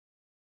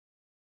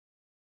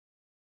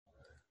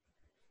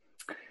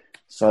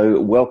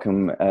So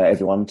welcome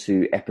everyone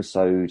to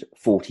episode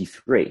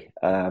 43.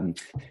 You'll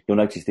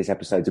notice this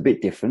episode's a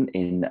bit different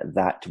in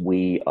that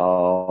we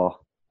are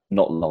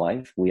not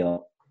live. We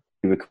are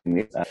recording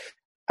this.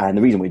 And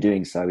the reason we're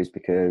doing so is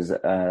because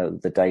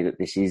the day that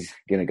this is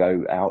going to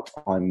go out,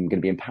 I'm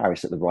going to be in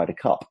Paris at the Ryder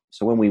Cup.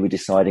 So when we were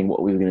deciding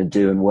what we were going to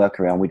do and work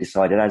around, we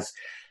decided as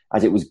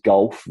it was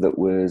golf that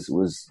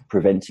was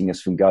preventing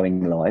us from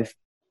going live.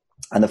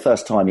 And the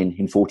first time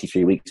in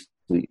 43 weeks,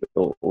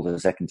 or the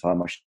second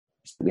time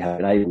we have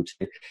been able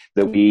to,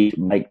 that we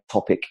make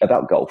topic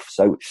about golf.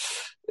 So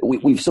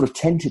we've sort of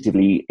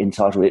tentatively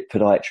entitled it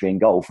Podiatry and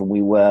Golf, and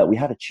we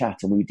had a chat,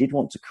 and we did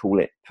want to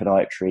call it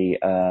podiatry.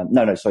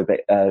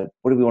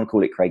 What do we want to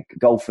call it, Craig?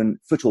 Golf and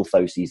foot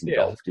orthoses and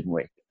golf, didn't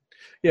we?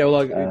 Yeah,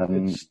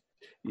 well,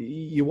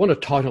 you want to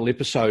title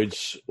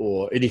episodes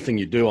or anything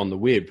you do on the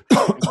web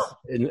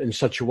in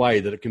such a way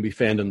that it can be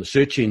found in the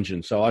search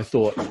engine. So I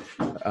thought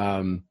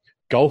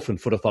golf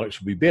and foot orthotics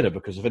would be better,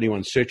 because if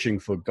anyone's searching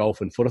for golf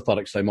and foot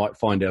orthotics, they might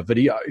find our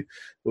video.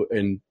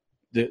 And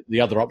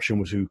the other option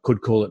was we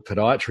could call it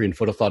podiatry and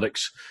foot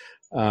orthotics.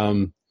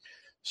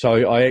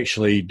 So I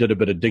actually did a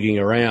bit of digging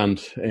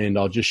around, and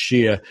I'll just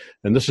share.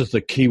 And this is the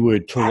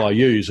keyword tool I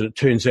use. And it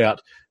turns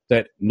out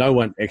that no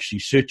one actually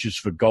searches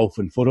for golf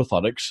and foot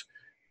orthotics.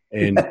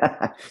 And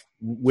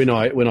when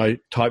I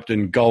typed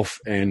in golf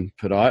and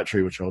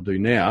podiatry, which I'll do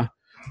now,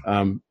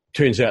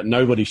 turns out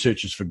nobody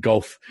searches for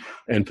golf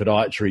and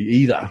podiatry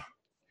either.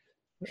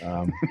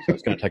 So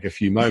it's going to take a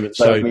few moments.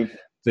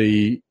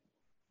 There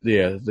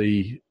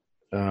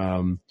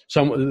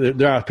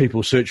are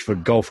people search for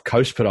Golf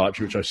Coast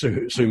Podiatry, which I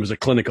assume is a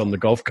clinic on the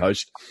Gulf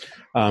Coast.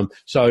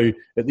 So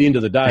at the end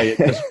of the day, it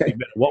doesn't really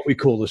matter what we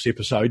call this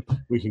episode.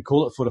 We can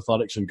call it foot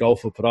orthotics and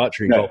golf, or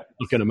podiatry and golf. It's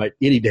not going to make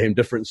any damn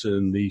difference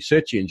in the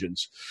search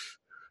engines.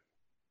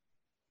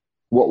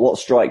 What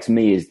strikes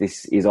me is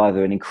this is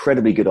either an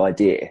incredibly good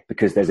idea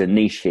because there's a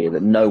niche here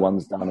that no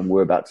one's done, and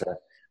we're about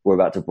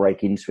to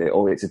break into it,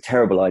 or it's a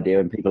terrible idea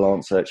and people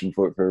aren't searching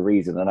for it for a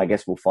reason. And I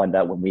guess we'll find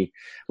out when we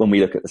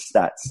look at the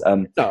stats.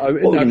 At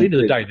the end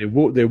of the day,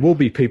 there will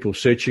be people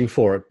searching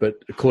for it, but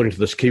according to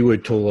this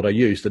keyword tool that I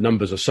use, the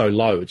numbers are so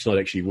low, it's not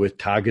actually worth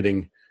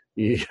targeting,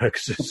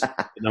 because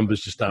the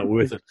numbers just aren't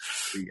worth it.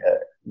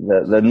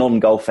 The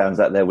non-golf fans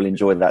out there will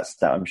enjoy that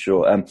stat, I'm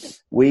sure.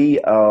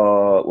 What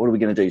are we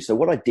going to do? So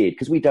what I did,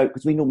 because we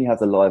normally have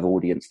the live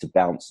audience to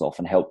bounce off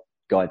and help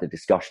guide the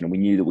discussion, and we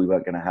knew that we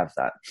weren't going to have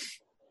that.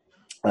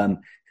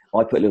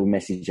 I put a little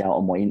message out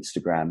on my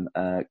Instagram,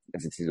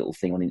 as it's a little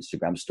thing on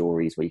Instagram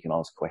stories where you can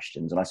ask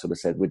questions. And I sort of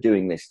said, we're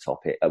doing this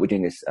topic, we're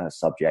doing this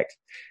subject.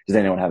 Does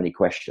anyone have any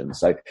questions?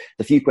 So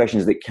the few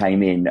questions that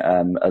came in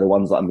are the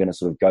ones that I'm going to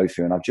sort of go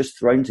through. And I've just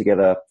thrown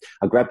together,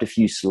 I grabbed a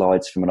few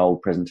slides from an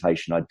old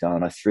presentation I'd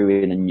done. I threw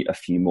in a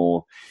few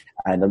more,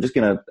 and I'm just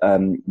going to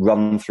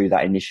run through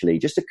that initially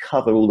just to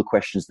cover all the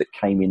questions that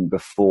came in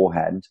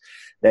beforehand.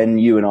 Then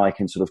you and I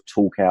can sort of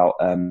talk out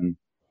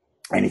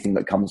anything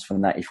that comes from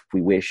that if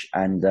we wish,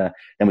 and then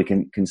we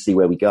can see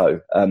where we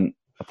go.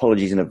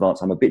 Apologies in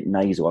advance, I'm a bit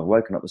nasal. I've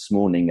woken up this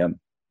morning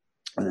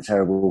with a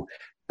terrible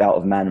bout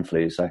of man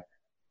flu, so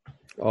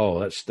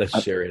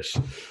that's serious.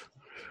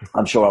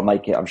 I'm sure I'll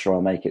make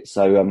it.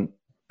 So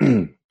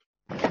let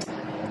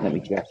me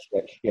just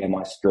share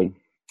my screen,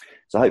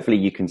 so hopefully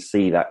you can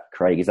see that.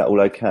 Craig, is that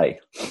all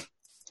okay?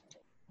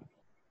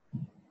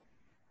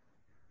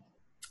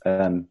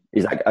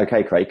 Is that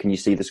okay, Craig? Can you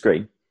see the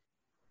screen?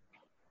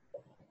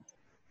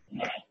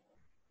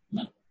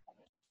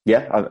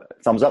 Yeah,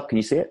 thumbs up. Can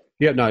you see it?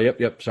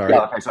 Yep. Sorry.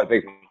 Yeah, okay,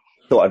 sorry.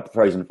 Thought I'd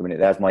frozen for a minute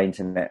there, as my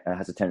internet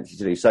has a tendency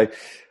to do. So,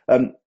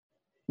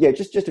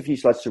 just a few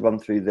slides to run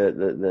through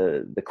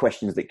the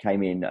questions that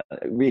came in,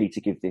 really to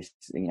give this,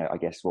 I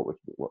guess what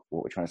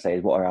we're trying to say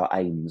is, what are our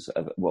aims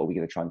of what are we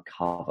going to try and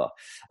cover?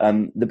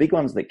 The big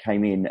ones that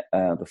came in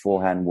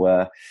beforehand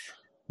were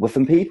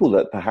from people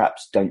that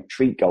perhaps don't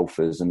treat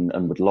golfers and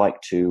would like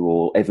to,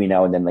 or every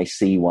now and then they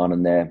see one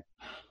and they're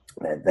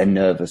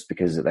nervous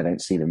because they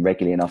don't see them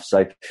regularly enough.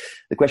 So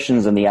the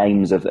questions and the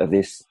aims of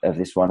this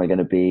one are going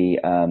to be,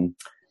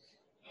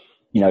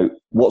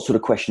 what sort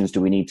of questions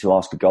do we need to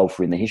ask a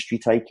golfer in the history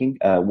taking?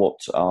 What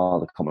are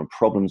the common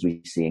problems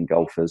we see in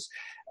golfers?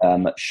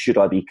 Should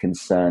I be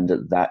concerned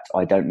that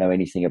I don't know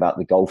anything about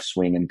the golf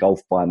swing and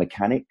golf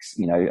biomechanics?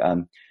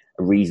 A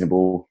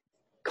reasonable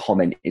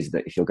comment is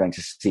that if you're going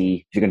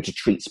to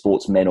treat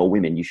sportsmen or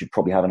women, you should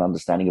probably have an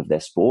understanding of their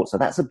sport. So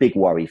that's a big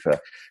worry for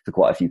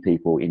quite a few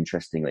people,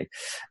 interestingly.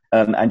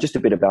 And just a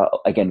bit about,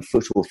 again,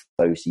 foot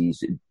orthoses.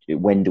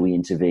 When do we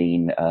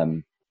intervene?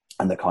 And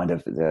the kind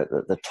of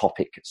the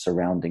topic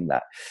surrounding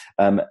that.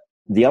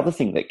 The other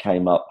thing that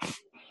came up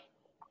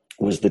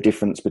was the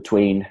difference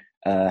between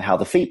how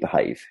the feet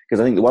behave,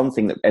 because I think the one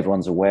thing that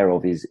everyone's aware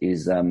of is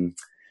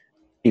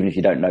even if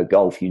you don't know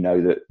golf, you know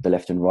that the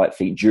left and right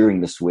feet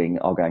during the swing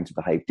are going to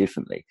behave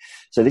differently.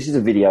 So this is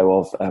a video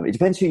of, it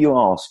depends who you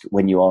ask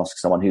when you ask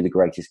someone who the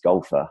greatest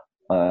golfer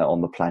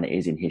on the planet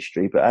is in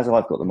history. But as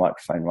I've got the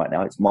microphone right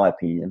now, it's my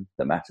opinion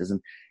that matters. And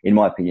in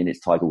my opinion, it's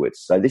Tiger Woods.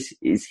 So this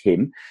is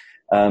him.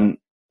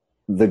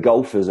 the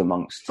golfers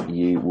amongst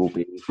you will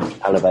be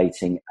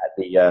elevating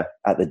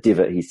at the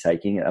divot he's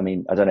taking. I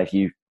mean, I don't know if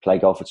you play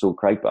golf at all,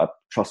 Craig, but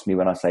trust me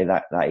when I say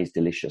that is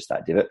delicious,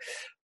 that divot.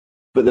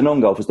 But the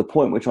non-golfers, the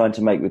point we're trying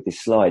to make with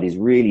this slide is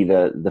really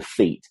the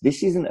feet.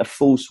 This isn't a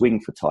full swing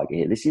for Tiger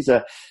here. This is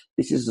a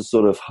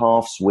sort of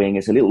half swing.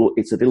 It's a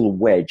little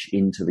wedge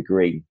into the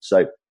green.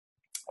 So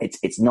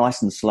it's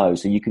nice and slow.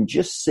 So you can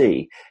just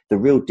see the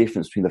real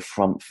difference between the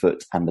front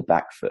foot and the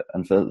back foot.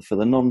 And for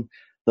the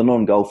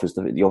non-golfers,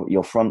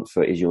 your front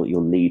foot is your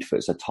lead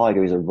foot. So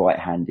Tiger is a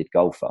right-handed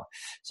golfer.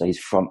 So his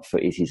front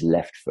foot is his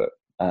left foot.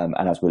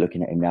 And as we're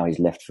looking at him now, his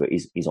left foot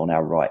is on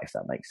our right, if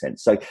that makes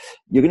sense. So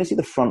you're going to see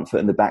the front foot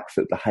and the back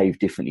foot behave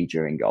differently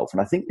during golf.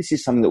 And I think this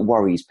is something that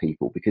worries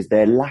people because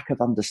their lack of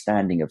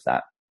understanding of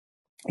that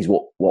is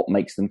what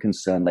makes them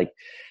concerned.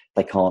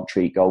 They can't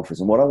treat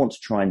golfers. And what I want to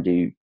try and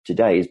do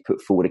today is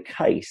put forward a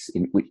case,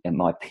 in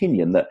my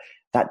opinion,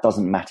 that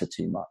doesn't matter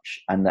too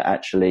much. And that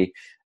actually,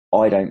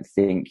 I don't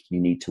think you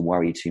need to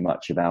worry too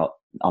much about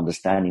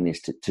understanding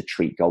this to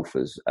treat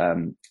golfers.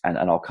 And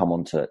I'll come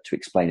on to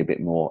explain a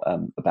bit more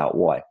about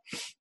why.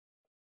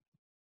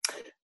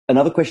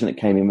 Another question that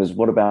came in was,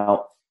 what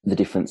about the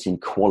difference in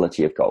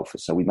quality of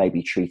golfers? So we may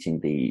be treating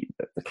the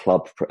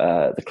club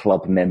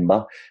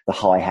member, the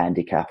high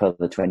handicapper,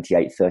 the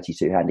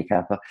 28-32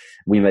 handicapper.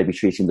 We may be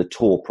treating the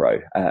tour pro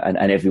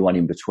and everyone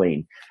in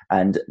between.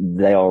 And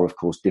they are, of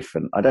course,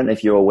 different. I don't know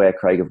if you're aware,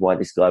 Craig, of why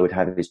this guy would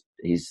have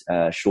his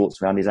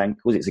shorts around his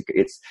ankles.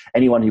 It's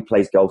anyone who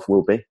plays golf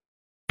will be.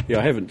 Yeah,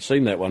 I haven't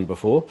seen that one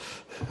before.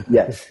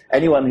 Yeah,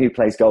 anyone who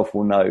plays golf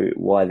will know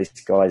why this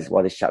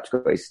chap's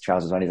got his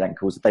trousers on his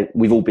ankles.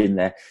 We've all been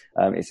there.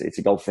 It's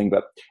a golf thing,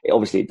 but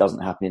it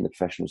doesn't happen in the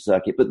professional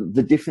circuit. But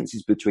the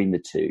differences between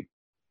the two,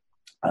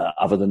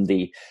 other than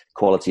the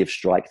quality of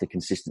strike, the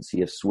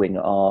consistency of swing,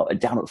 are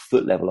down at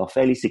foot level, are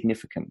fairly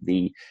significant.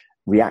 The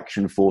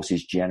reaction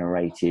forces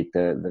generated,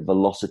 the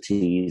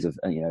velocities of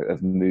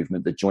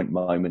movement, the joint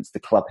moments, the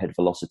club head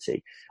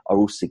velocity are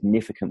all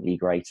significantly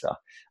greater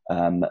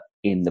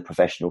in the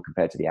professional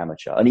compared to the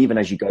amateur. And even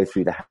as you go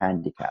through the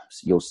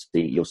handicaps, you'll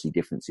see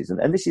differences.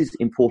 And this is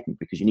important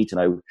because you need to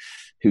know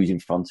who's in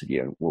front of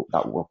you. And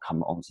we'll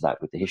come on to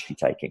that with the history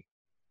taking.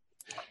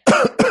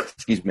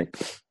 Excuse me.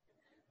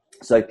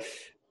 So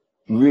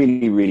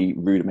really, really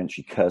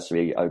rudimentary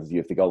cursory overview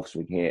of the golf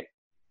swing here.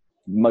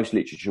 Most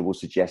literature will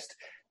suggest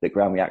that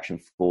ground reaction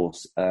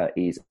force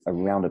is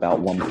around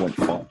about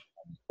 1.5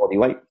 body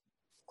weight.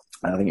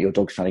 I think your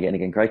dog's trying to get in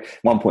again, Craig.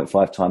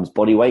 1.5 times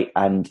body weight.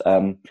 And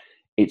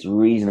it's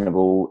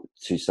reasonable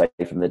to say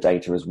from the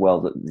data as well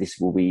that this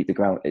will be the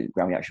ground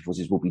reaction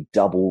forces will be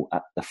double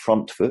at the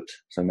front foot.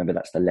 So remember,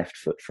 that's the left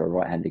foot for a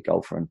right-handed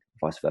golfer and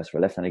vice versa for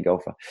a left-handed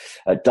golfer.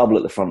 Double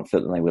at the front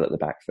foot than they will at the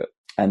back foot.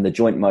 And the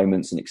joint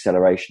moments and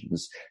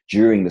accelerations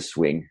during the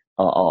swing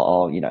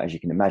are as you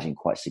can imagine,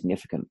 quite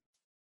significant.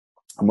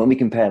 And when we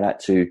compare that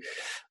to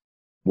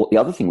what the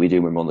other thing we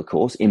do when we're on the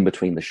course, in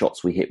between the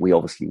shots we hit, we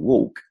obviously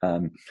walk.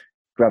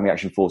 Ground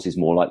reaction force is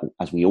more like,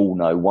 as we all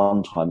know,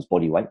 1 times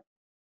body weight.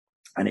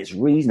 And it's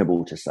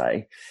reasonable to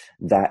say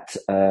that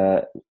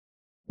the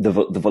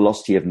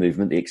velocity of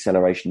movement, the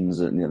accelerations,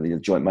 and the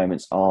joint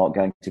moments are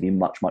going to be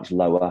much, much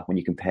lower when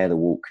you compare the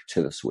walk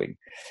to the swing.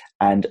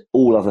 And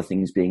all other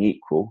things being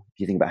equal, if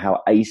you think about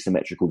how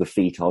asymmetrical the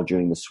feet are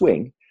during the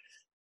swing,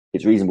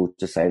 it's reasonable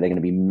to say they're going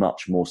to be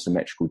much more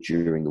symmetrical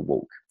during the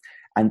walk.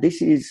 And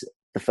this is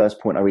the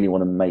first point I really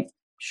want to make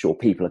sure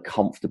people are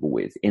comfortable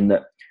with, in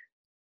that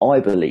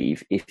I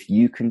believe if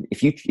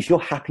you're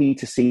happy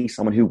to see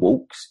someone who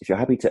walks, if you're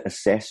happy to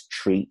assess,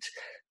 treat,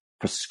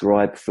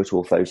 prescribe foot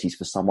orthoses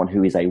for someone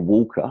who is a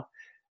walker,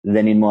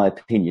 then in my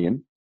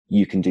opinion,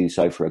 you can do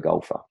so for a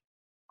golfer.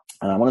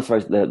 And I want to throw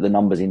the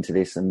numbers into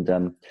this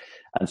and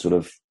sort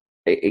of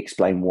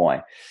explain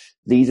why.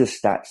 These are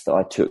stats that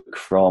I took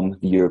from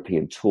the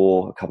European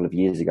Tour a couple of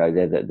years ago.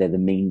 They're the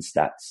mean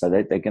stats, so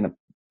they're going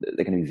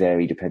to be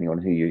varied depending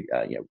on who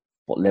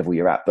what level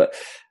you're at. But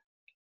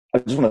I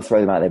just want to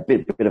throw them out there,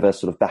 bit of a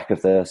sort of back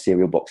of the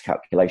cereal box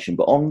calculation.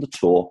 But on the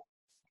tour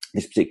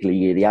this particular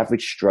year, the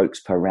average strokes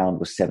per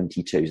round was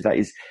 72. So that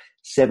is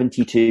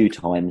 72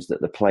 times that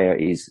the player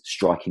is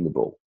striking the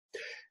ball.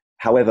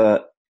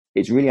 However,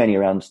 it's really only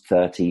around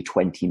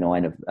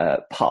 29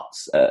 of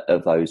putts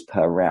of those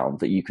per round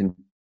that you can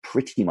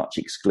pretty much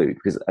exclude,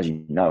 because as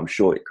you know, I'm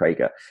sure,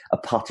 Craig, a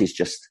putt is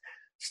just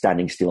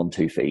standing still on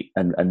 2 feet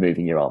and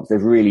moving your arms.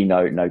 There's really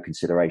no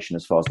consideration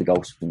as far as the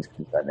golf swing is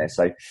concerned there.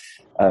 So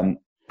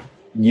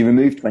you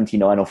remove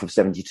 29 off of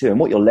 72, and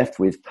what you're left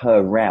with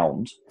per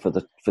round for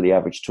the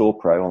average tour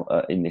pro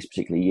in this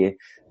particular year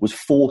was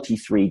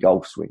 43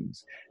 golf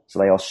swings. So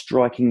they are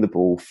striking the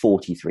ball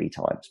 43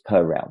 times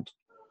per round.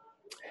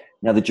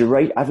 Now,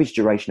 the average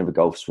duration of a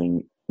golf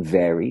swing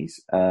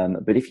varies,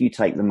 but if you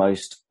take the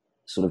most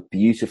sort of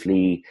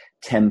beautifully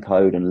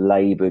tempoed and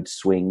laboured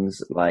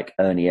swings like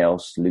Ernie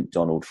Els, Luke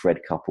Donald,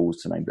 Fred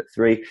Couples, to name but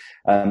 3,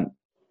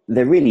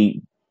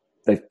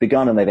 they've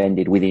begun and they've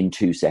ended within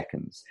 2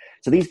 seconds.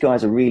 So these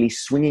guys are really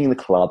swinging the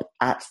club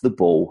at the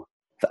ball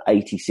for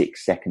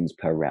 86 seconds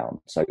per round.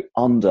 So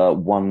under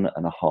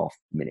 1.5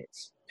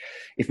 minutes.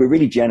 If we're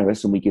really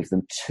generous and we give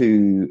them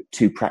two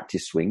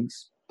practice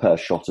swings per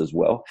shot as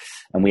well,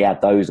 and we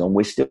add those on,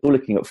 we're still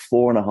looking at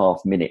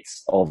 4.5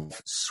 minutes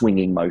of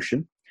swinging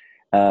motion.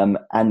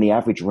 And the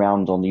average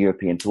round on the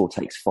European Tour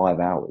takes 5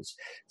 hours.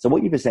 So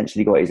what you've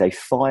essentially got is a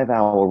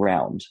 5-hour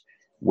round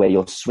where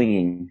you're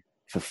swinging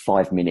for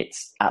 5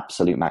 minutes,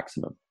 absolute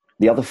maximum.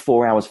 The other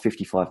 4 hours,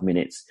 55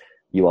 minutes,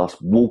 you are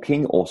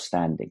walking or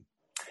standing.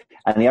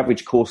 And the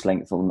average course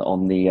length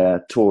on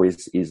the tour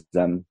is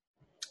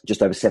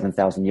just over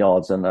 7,000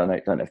 yards. And I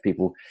don't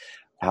know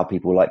how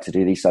people like to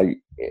do these. So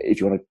if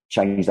you want to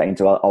change that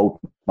into old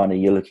money,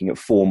 you're looking at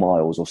 4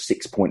 miles or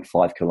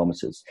 6.5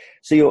 kilometers.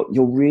 So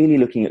you're really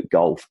looking at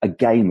golf, a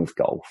game of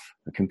golf,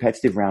 a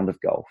competitive round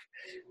of golf,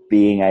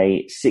 being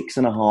a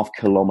 6.5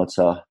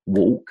 kilometer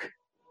walk,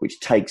 which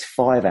takes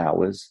 5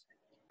 hours.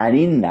 And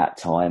in that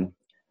time,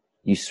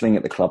 you swing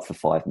at the club for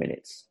 5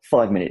 minutes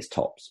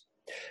tops.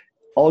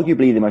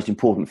 Arguably the most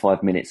important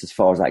 5 minutes as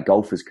far as that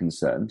golfer is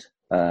concerned.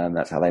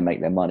 That's how they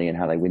make their money and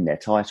how they win their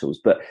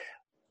titles. But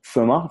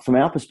from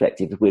our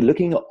perspective, if we're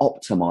looking at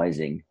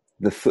optimizing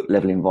the foot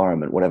level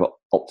environment, whatever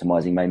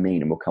optimizing may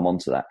mean, and we'll come on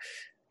to that,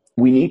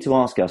 we need to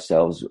ask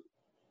ourselves,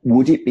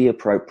 would it be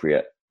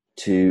appropriate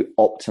to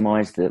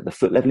optimize the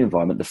foot level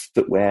environment, the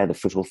footwear, the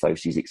foot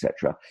orthoses,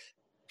 etc.,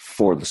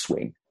 for the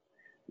swing?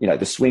 You know,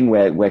 the swing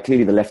where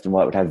clearly the left and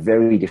right would have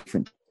very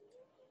different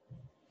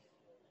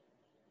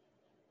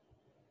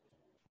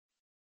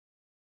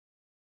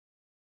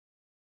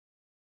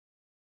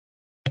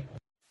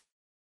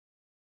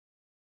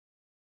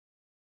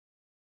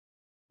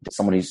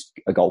someone who's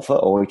a golfer,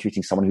 or are we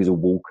treating someone who's a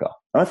walker?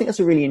 And I think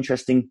that's a really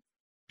interesting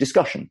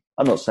discussion.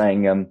 I'm not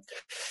saying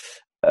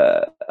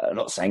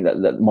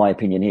that my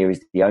opinion here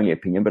is the only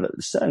opinion, but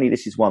certainly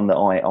this is one that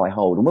I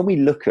hold. And when we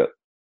look at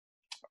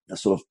the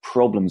sort of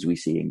problems we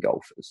see in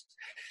golfers,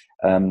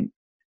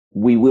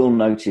 we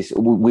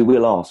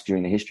will ask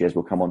during the history, as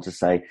we'll come on to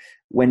say,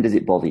 when does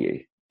it bother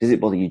you? Does it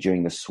bother you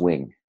during the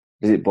swing?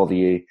 Does it bother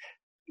you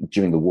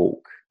during the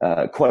walk?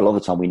 Quite a lot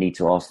of the time we need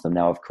to ask them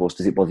now, of course,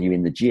 does it bother you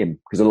in the gym?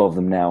 Because a lot of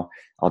them now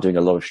are doing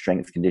a lot of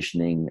strength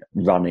conditioning,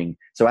 running.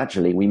 So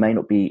actually we may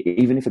not be,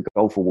 even if a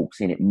golfer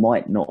walks in, it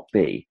might not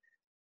be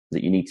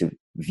that you need to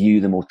view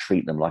them or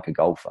treat them like a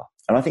golfer.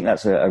 And I think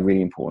that's a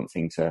really important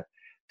thing to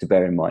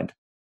bear in mind.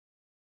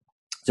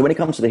 So when it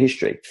comes to the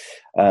history,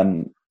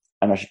 and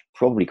I should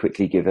probably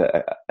quickly give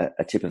a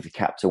tip of the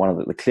cap to one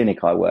of the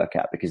clinic I work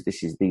at, because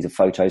these are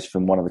photos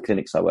from one of the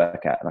clinics I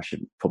work at, and I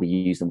should probably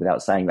use them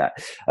without saying that.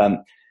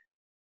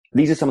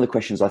 These are some of the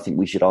questions I think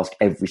we should ask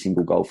every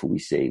single golfer we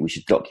see. We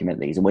should document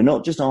these. And we're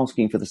not just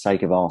asking for the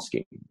sake of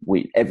asking.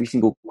 Every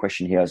single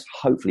question here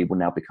hopefully will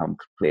now become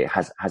clear,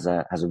 has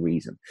a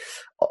reason.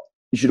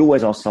 You should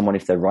always ask someone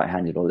if they're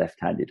right-handed or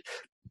left-handed.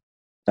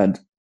 And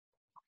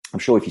I'm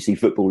sure if you see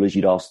footballers,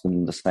 you'd ask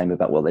them the same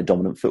about what their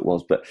dominant foot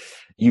was. But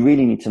you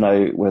really need to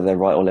know whether they're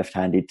right or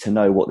left-handed to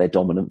know what their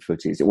dominant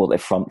foot is, or what their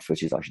front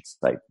foot is, I should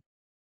say.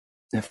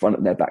 Their front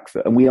and their back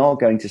foot. And we are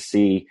going to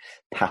see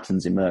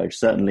patterns emerge.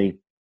 Certainly,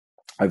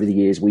 over the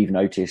years, we've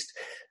noticed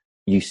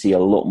you see a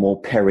lot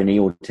more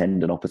perineal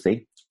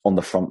tendinopathy on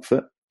the front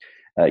foot.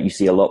 You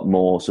see a lot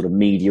more sort of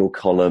medial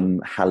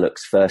column, hallux,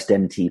 first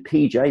MT,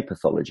 PJ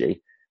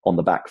pathology on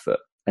the back foot.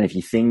 And if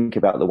you think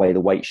about the way the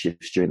weight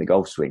shifts during the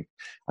golf swing,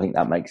 I think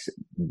that makes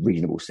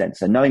reasonable sense.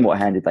 So knowing what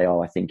handed they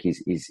are, I think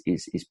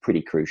is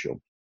pretty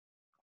crucial.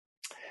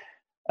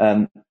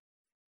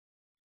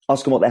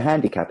 Ask them what their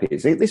handicap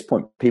is. At this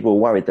point, people are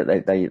worried that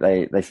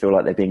they feel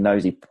like they're being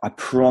nosy. I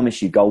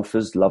promise you,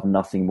 golfers love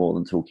nothing more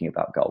than talking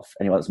about golf.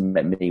 Anyone that's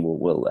met me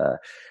will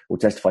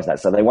testify to that.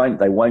 So they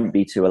won't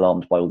be too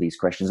alarmed by all these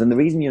questions. And the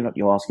reason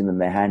you're asking them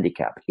their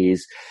handicap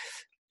is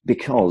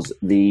because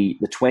the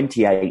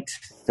 28,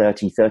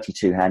 30,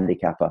 32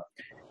 handicapper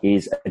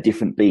is a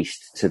different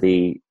beast to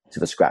the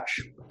scratch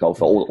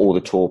golfer or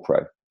the Tour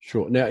Pro.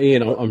 Sure. Now,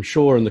 Ian, I'm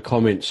sure in the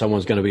comments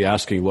someone's going to be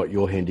asking what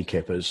your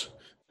handicap is.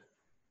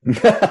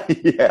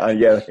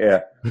 yeah.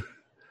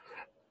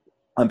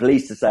 I'm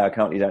pleased to say I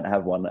currently don't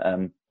have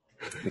one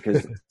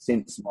because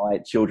since my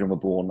children were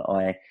born,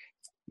 I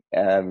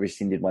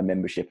rescinded my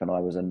membership and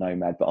I was a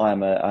nomad. But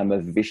I'm a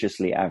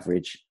viciously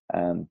average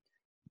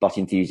but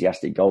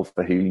enthusiastic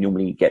golfer who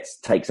normally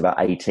takes about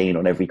 18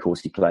 on every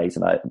course he plays,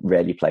 and I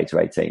rarely play to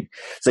 18.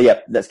 So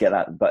yeah, let's get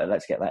that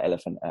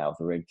elephant out of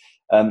the room.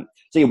 So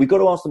yeah, we've got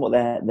to ask them what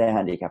their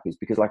handicap is,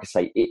 because like I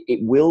say,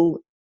 it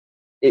will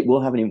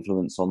have an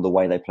influence on the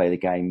way they play the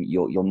game.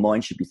 Your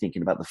mind should be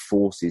thinking about the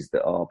forces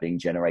that are being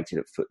generated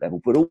at foot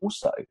level, but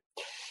also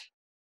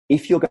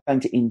if you're going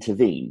to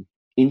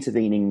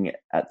intervening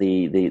at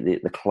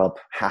the club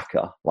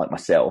hacker like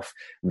myself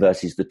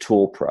versus the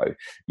Tour Pro,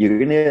 you're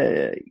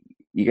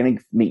going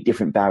to meet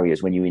different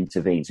barriers when you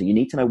intervene. So you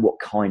need to know what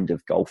kind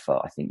of golfer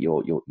I think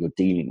you're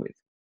dealing with.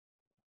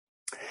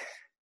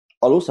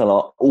 I'll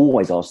also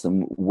always ask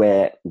them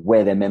where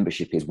their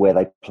membership is, where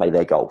they play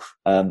their golf.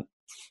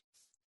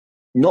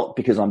 Not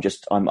because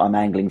I'm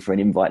angling for an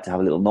invite to have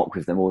a little knock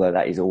with them, although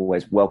that is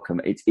always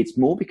welcome. It's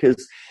more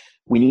because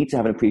we need to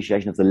have an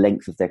appreciation of the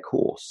length of their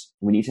course.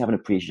 We need to have an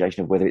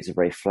appreciation of whether it's a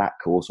very flat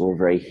course or a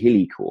very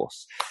hilly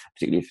course,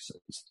 particularly if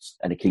it's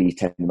an Achilles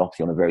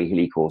tendinopathy on a very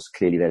hilly course.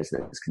 Clearly, there's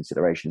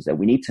considerations there.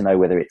 We need to know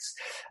whether it's,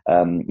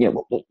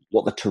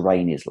 what the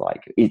terrain is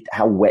like.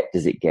 How wet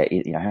does it get?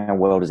 How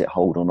well does it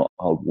hold or not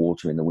hold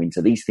water in the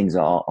winter? These things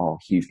are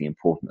hugely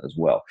important as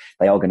well.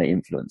 They are going to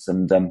influence.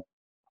 And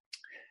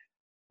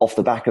off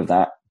the back of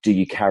that, do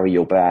you carry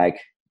your bag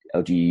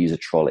or do you use a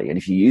trolley? And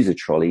if you use a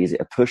trolley, is it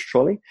a push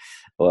trolley?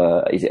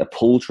 Is it a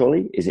pull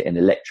trolley? Is it an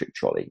electric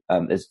trolley?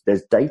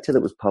 There's data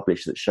that was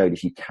published that showed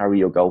if you carry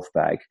your golf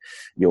bag,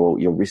 your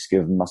risk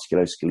of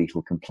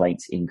musculoskeletal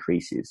complaints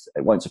increases.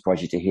 It won't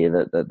surprise you to hear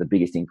that the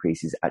biggest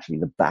increase is actually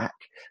the back,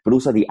 but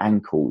also the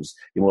ankles.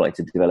 You're more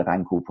likely to develop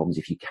ankle problems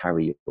if you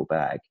carry your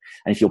bag.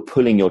 And if you're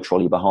pulling your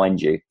trolley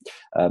behind you,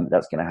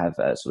 that's going to have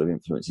sort of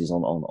influences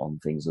on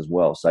things as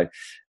well. So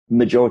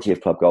majority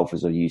of club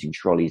golfers are using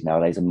trolleys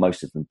nowadays, and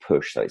most of them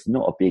push. So it's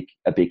not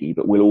a biggie,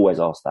 but we'll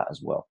always ask that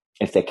as well.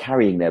 If they're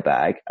carrying their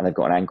bag and they've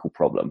got an ankle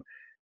problem,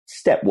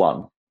 step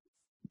one,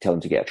 tell them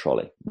to get a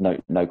trolley.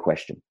 No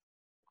question.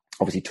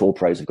 Obviously, tour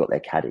pros have got their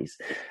caddies.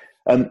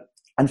 And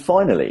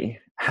finally,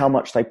 how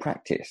much they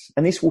practice.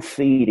 And this will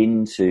feed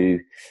into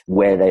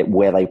where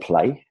they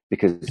play,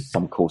 because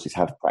some courses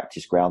have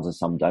practice grounds and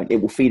some don't. It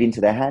will feed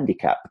into their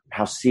handicap,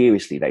 how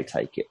seriously they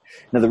take it.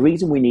 Now, the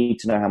reason we need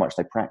to know how much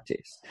they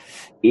practice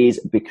is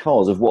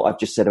because of what I've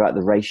just said about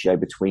the ratio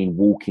between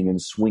walking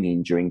and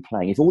swinging during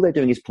playing. If all they're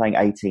doing is playing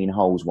 18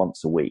 holes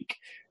once a week,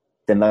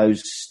 then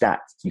those stats,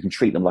 you can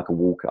treat them like a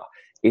walker.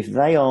 If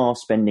they are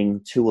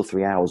spending 2 or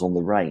 3 hours on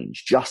the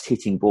range, just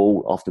hitting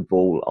ball after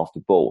ball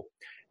after ball,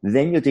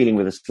 then you're dealing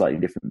with a slightly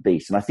different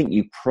beast. And I think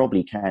you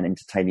probably can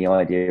entertain the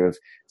idea of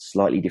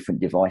slightly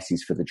different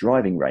devices for the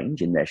driving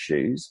range in their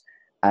shoes,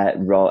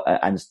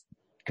 and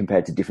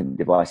compared to different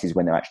devices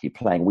when they're actually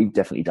playing. We've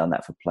definitely done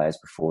that for players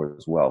before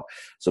as well.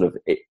 Sort of,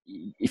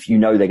 if you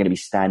know they're going to be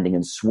standing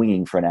and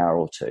swinging for an hour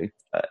or two,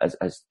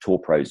 as tour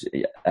pros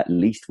at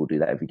least will do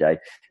that every day,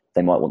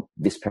 they might want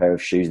this pair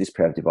of shoes, this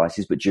pair of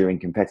devices, but during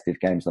competitive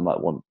games, they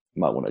might want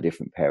a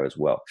different pair as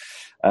well.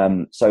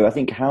 So I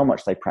think how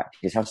much they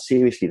practice, how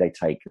seriously they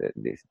take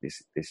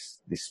this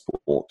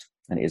sport,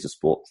 and it is a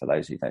sport for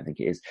those who don't think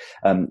it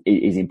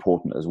is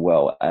important as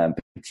well,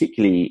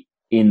 particularly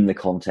in the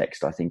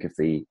context, I think, of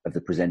the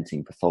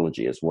presenting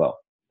pathology as well.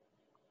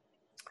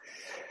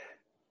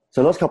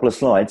 So last couple of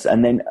slides,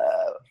 and then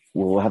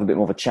we'll have a bit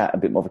more of a chat, a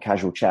bit more of a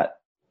casual chat.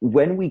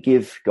 When we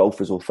give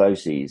golfers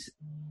orthoses,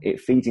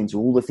 it feeds into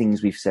all the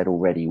things we've said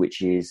already,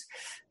 which is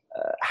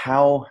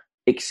how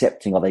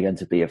accepting are they going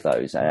to be of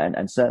those?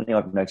 And certainly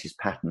I've noticed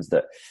patterns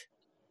that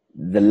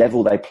the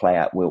level they play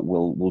at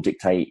will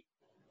dictate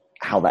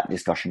how that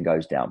discussion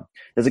goes down.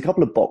 There's a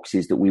couple of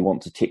boxes that we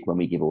want to tick when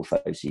we give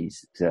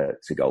orthoses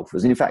to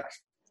golfers. And in fact,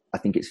 I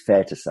think it's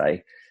fair to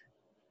say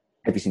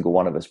every single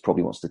one of us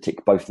probably wants to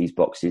tick both these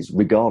boxes,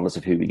 regardless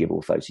of who we give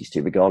orthoses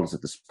to, regardless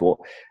of the sport.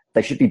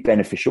 They should be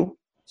beneficial.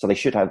 So they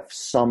should have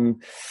some,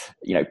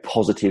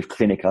 positive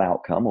clinical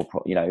outcome or,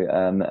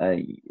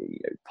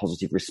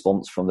 positive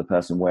response from the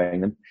person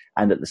wearing them.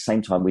 And at the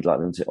same time, we'd like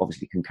them to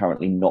obviously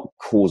concurrently not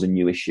cause a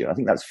new issue. I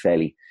think that's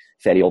fairly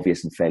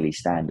obvious and fairly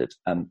standard.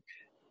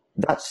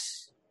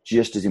 That's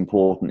just as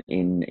important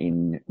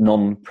in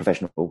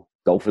non-professional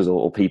golfers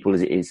or people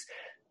as it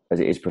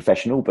is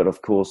professional. But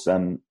of course,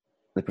 the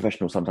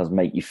professionals sometimes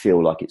make you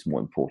feel like it's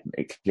more important.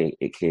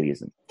 It clearly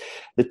isn't.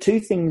 The two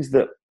things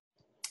that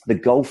the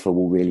golfer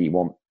will really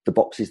want, the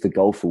boxes the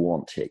golfer will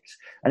want ticked.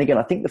 And again,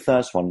 I think the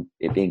first one,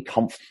 it being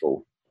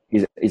comfortable,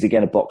 is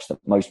again a box that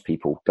most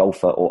people,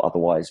 golfer or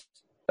otherwise,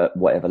 at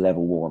whatever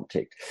level, will want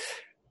ticked.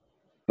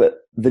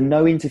 But the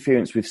no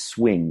interference with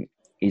swing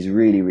is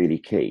really, really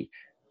key.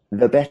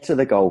 The better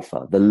the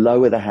golfer, the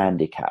lower the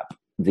handicap,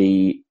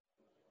 the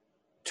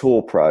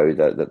tour pro,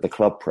 the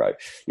club pro,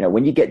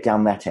 when you get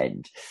down that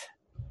end,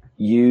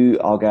 you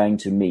are going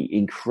to meet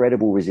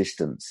incredible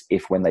resistance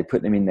if, when they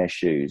put them in their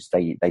shoes,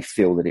 they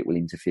feel that it will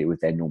interfere with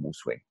their normal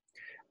swing.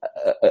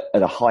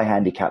 At a high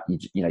handicap,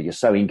 you're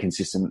so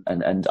inconsistent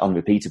and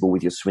unrepeatable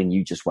with your swing,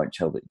 you just won't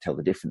tell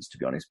the difference, to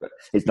be honest. But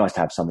it's nice to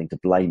have something to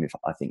blame, if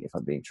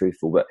I'm being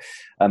truthful. But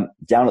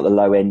down at the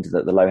low end,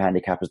 the low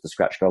handicappers, the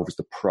scratch golfers,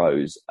 the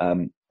pros,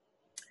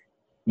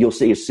 you'll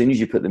see as soon as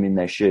you put them in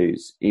their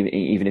shoes,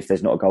 even if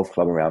there's not a golf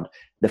club around,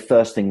 the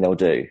first thing they'll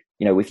do,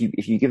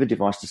 if you give a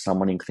device to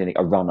someone in clinic,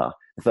 a runner,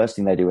 the first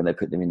thing they do when they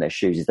put them in their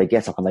shoes is they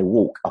get up and they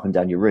walk up and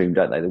down your room,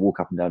 don't they? They walk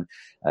up and down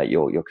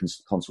your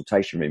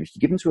consultation room. If you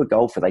give them to a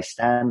golfer, they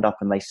stand up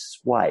and they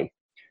sway.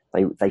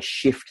 They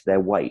shift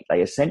their weight.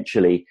 They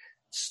essentially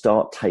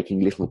start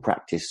taking little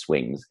practice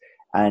swings.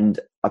 And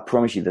I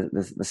promise you,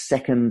 the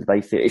second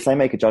they feel, if they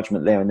make a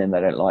judgment there and then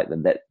they don't like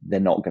them, they're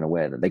not going to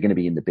wear them. They're going to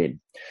be in the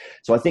bin.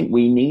 So I think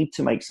we need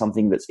to make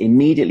something that's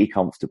immediately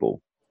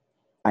comfortable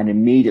and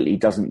immediately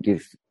doesn't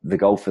give the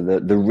golfer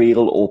the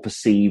real or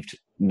perceived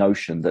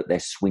notion that their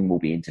swing will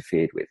be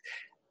interfered with.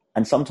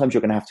 And sometimes you're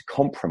going to have to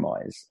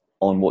compromise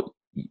on what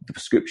the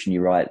prescription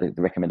you write, the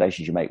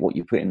recommendations you make, what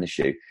you put in the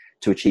shoe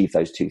to achieve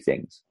those two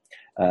things.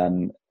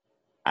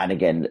 And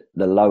again,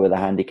 the lower the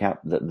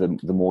handicap, the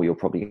more you're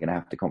probably going to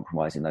have to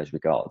compromise in those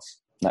regards.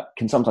 That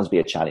can sometimes be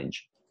a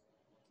challenge.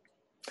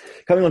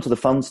 Coming on to the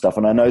fun stuff,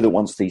 and I know that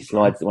once the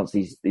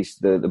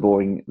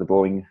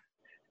boring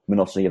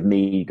monotony of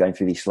me going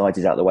through these slides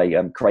is out of the way,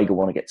 Craig will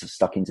want to get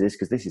stuck into this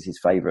because this is his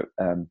favourite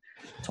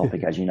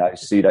topic, as you know,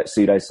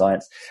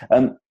 pseudoscience.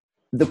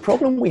 The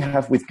problem we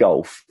have with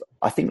golf,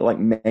 I think, like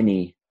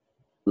many,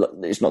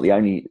 it's not the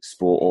only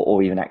sport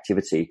or even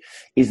activity,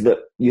 is that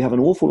you have an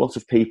awful lot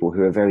of people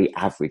who are very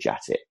average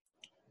at it.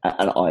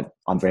 And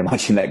I'm very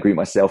much in that group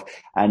myself.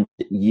 And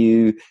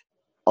you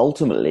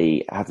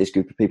ultimately have this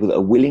group of people that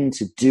are willing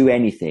to do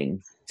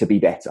anything to be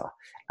better.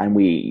 And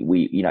we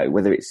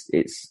whether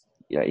it's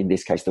in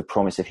this case, the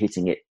promise of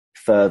hitting it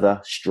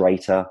further,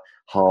 straighter,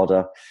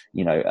 harder,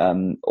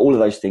 all of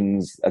those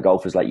things are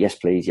golfers like, yes,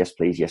 please, yes,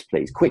 please, yes,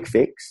 please. Quick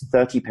fix,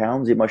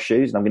 £30 in my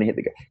shoes and I'm going to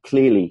hit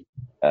clearly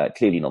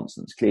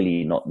nonsense,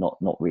 clearly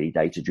not really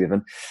data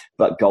driven,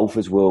 but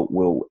golfers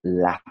will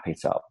lap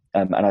it up.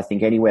 And I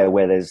think anywhere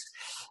where there's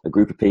a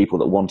group of people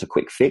that want a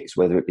quick fix,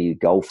 whether it be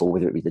golf or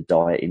whether it be the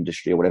diet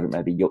industry or whatever it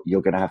may be,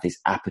 you're going to have this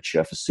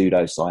aperture for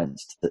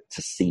pseudoscience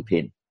to seep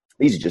in.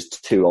 These are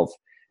just two of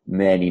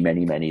many,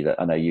 many, many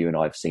that I know you and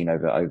I have seen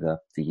over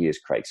the years,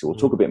 Craig. So we'll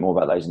talk a bit more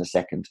about those in a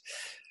second.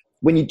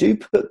 When you go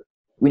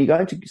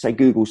into, say,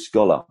 Google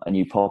Scholar and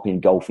you pop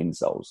in golf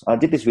insoles, I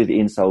did this with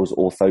insoles,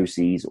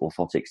 orthoses,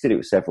 orthotics, did it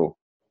with several,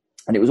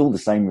 and it was all the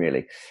same,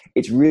 really.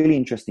 It's really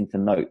interesting to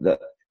note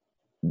that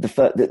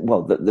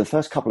the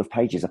first couple of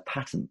pages are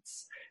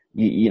patents.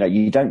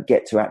 You don't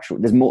get to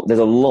there's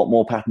a lot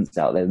more patents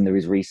out there than there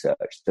is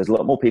research. There's a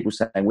lot more people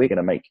saying we're going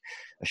to make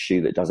a shoe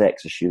that does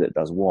X, a shoe that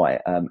does Y.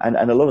 And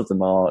a lot of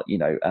them are,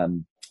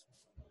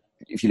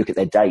 if you look at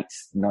their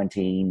dates,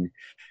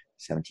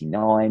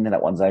 1979, and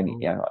that one's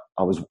only, I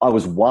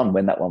was one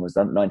when that one was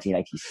done,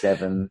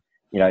 1987,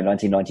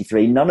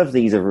 1993. None of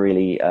these have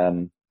really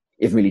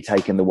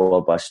taken the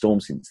world by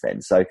storm since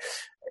then. So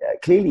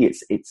clearly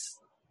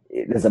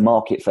there's a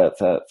market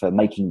for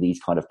making these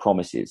kind of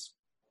promises.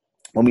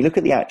 When we look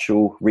at the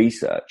actual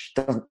research,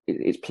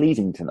 it's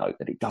pleasing to note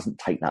that it doesn't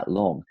take that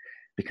long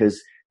because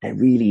there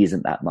really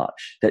isn't that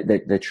much.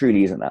 There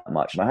truly isn't that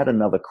much. And I had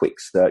another quick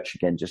search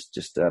again, just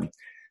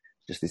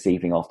this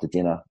evening after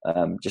dinner,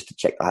 just to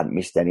check I hadn't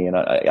missed any. And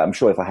I'm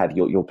sure if I have,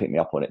 you'll pick me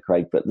up on it,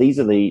 Craig. But these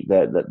are the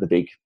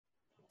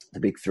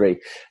big three.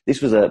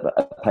 This was a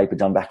paper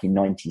done back in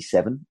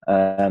 97.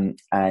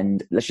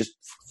 And let's just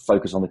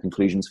focus on the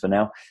conclusions for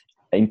now.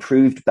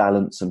 Improved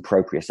balance and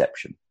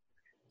proprioception.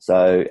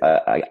 So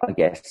I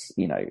guess,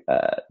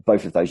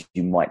 both of those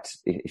you might,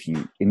 if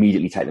you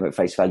immediately take them at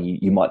face value,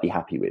 you might be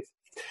happy with.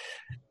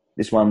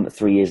 This one,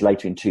 3 years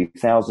later in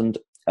 2000,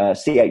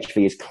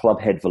 CHV is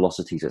club head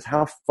velocity. So it's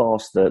how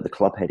fast the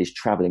club head is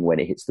traveling when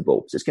it hits the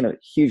ball. So it's going to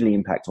hugely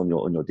impact on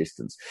your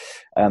distance.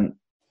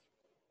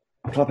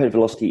 Club head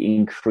velocity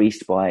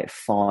increased by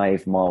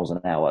 5 miles an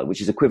hour,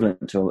 which is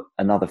equivalent to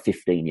another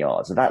 15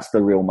 yards. So that's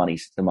the real money,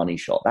 the money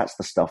shot. That's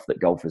the stuff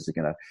that golfers are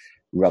going to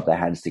rub their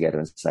hands together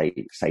and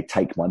say,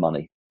 take my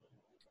money.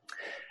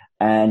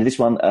 And this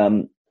one,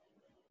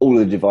 all of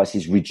the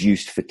devices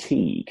reduced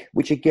fatigue,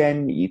 which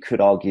again, you could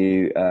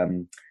argue, I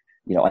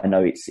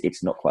know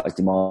it's not quite as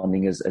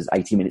demanding as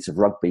 80 minutes of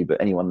rugby,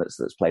 but anyone that's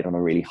played on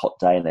a really hot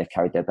day and they've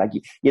carried their bag,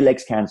 your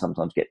legs can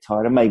sometimes get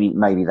tired, and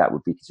maybe that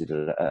would be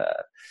considered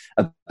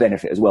a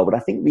benefit as well. But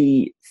I think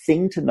the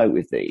thing to note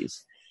with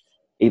these,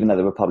 even though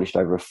they were published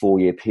over a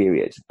 4-year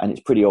period, and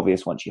it's pretty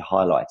obvious once you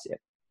highlight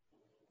it,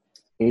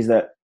 is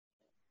that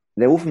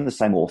they're all from the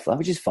same author,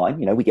 which is fine.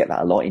 We get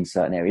that a lot in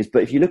certain areas.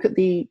 But if you look at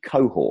the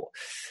cohort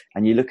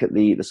and you look at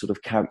the sort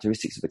of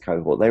characteristics of the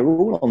cohort, they're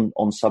all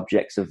on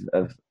subjects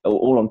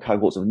all on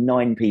cohorts of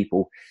 9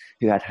 people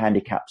who had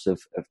handicaps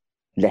of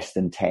less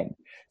than 10.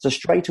 So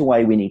straight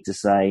away we need to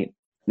say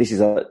this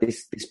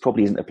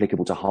probably isn't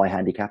applicable to high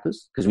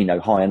handicappers, because we know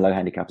high and low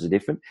handicappers are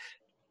different.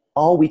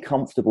 Are we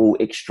comfortable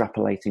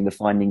extrapolating the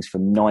findings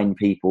from 9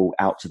 people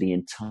out to the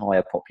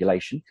entire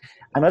population?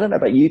 And I don't know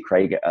about you,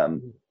 Craig.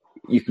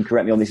 You can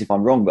correct me on this if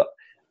I'm wrong, but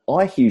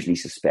I hugely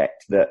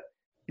suspect that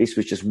this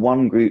was just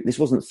one group. This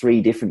wasn't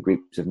 3 different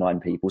groups of 9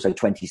 people, so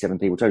 27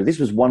 people total. This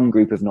was one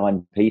group of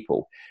 9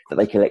 people that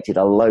they collected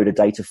a load of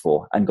data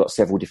for and got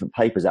several different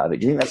papers out of it.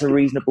 Do you think that's a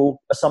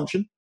reasonable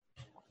assumption?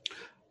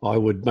 I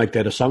would make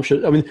that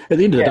assumption. I mean, at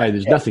the end of the day,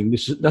 there's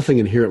nothing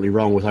inherently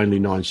wrong with only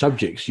 9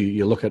 subjects.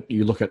 You look at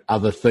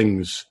other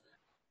things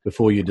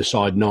before you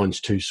decide 9's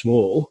too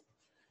small.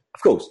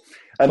 Of course.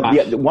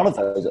 One of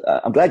those,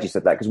 I'm glad you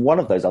said that, because one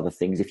of those other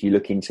things, if you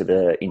look into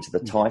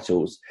the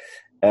titles,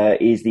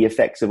 is the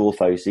effects of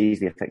orthoses,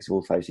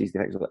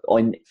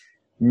 on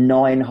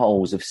 9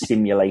 holes of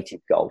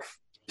simulated golf.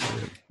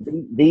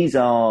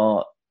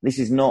 This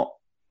is not,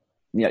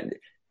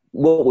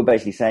 what we're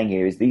basically saying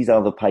here is these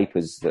are the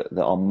papers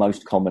that are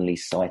most commonly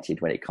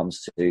cited when it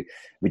comes to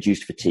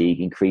reduced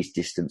fatigue, increased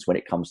distance when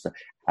it comes to,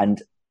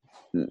 and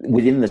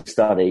within the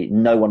study,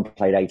 no one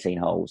played 18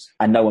 holes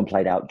and no one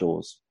played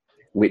outdoors.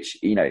 Which,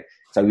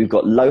 so we've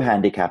got low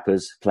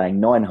handicappers playing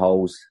 9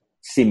 holes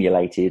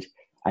simulated,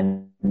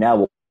 and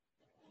now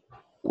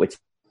we're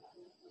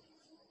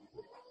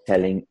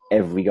telling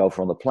every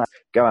golfer on the planet,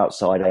 go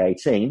outside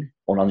A18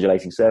 on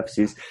undulating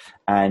surfaces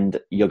and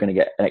you're going to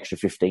get an extra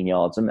 15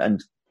 yards.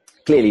 And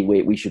clearly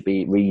we should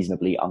be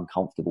reasonably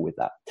uncomfortable with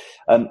that.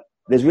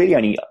 There's really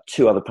only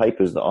two other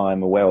papers that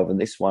I'm aware of, and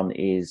this one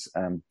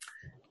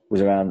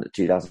was around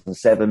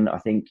 2007, I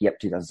think. Yep,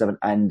 2007.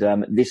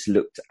 And this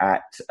looked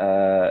at,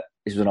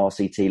 this was an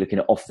RCT looking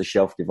at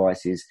off-the-shelf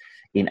devices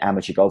in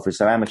amateur golfers.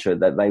 So amateur,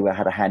 that they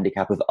had a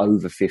handicap of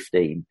over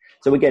 15.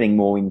 So we're getting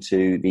more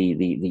into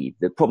the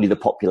probably the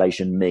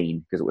population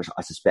mean, because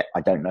I suspect,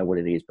 I don't know what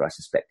it is, but I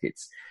suspect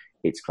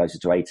it's closer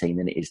to 18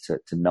 than it is to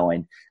 9.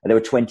 And there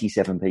were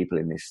 27 people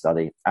in this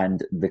study.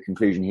 And the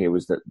conclusion here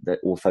was that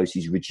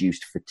orthoses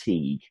reduced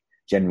fatigue,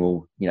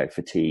 general,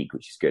 fatigue,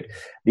 which is good.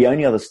 The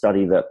only other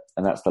study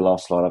and that's the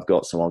last slide I've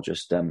got, so I'll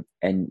just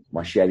end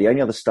my share. The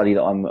only other study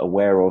that I'm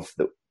aware of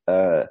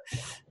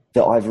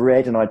that I've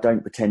read and I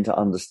don't pretend to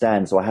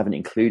understand, so I haven't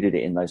included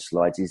it in those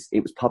slides,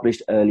 it was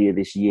published earlier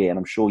this year, and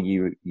I'm sure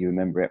you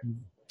remember it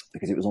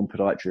because it was on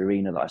Podiatry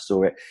Arena that I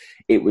saw it.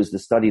 It was the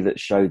study that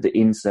showed that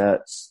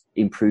inserts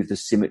improve the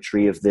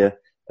symmetry of the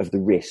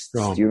wrists.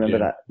 Do you remember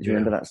that? Do you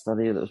remember that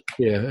study?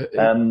 Yeah.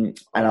 And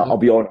I'll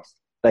be honest,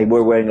 they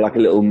were wearing like a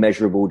little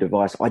measurable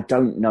device. I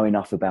don't know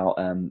enough about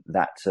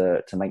that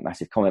to make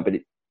massive comment, but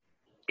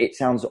it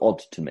sounds odd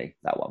to me,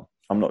 that one.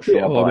 I'm not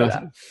sure.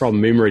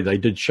 From memory, they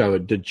did show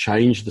it did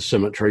change the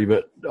symmetry,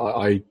 but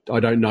I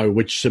don't know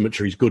which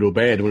symmetry is good or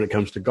bad when it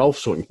comes to golf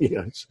swing.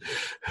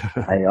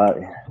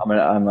 I'm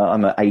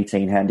an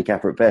 18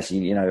 handicapper at best.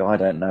 I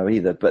don't know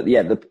either. But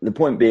yeah, the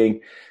point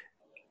being,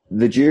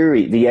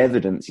 the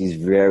evidence is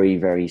very,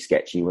 very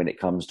sketchy when it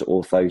comes to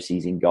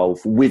orthoses in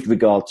golf with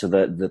regard to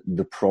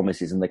the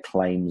promises and the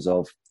claims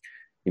of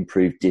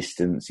improved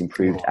distance,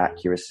 improved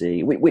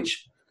accuracy,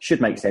 which should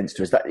make sense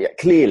to us.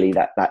 Clearly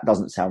that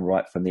doesn't sound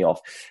right from the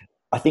off.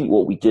 I think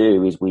what we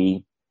do is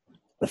the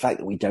fact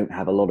that we don't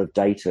have a lot of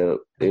data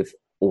with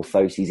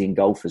orthoses in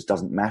golfers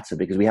doesn't matter,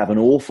 because we have an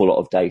awful lot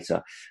of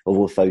data of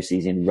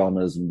orthoses in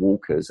runners and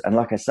walkers. And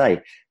like I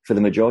say, for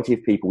the majority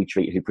of people we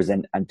treat who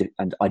present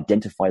and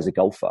identify as a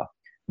golfer,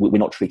 we're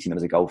not treating them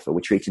as a golfer. We're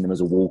treating them as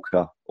a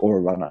walker or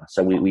a runner.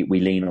 So we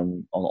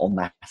lean on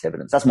that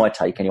evidence. That's my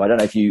take anyway. I don't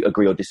know if you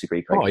agree or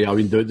disagree, Craig. Oh, yeah. I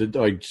mean,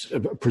 I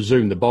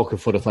presume the bulk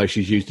of foot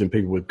orthosis is used in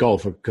people with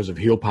golf because of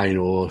heel pain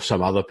or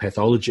some other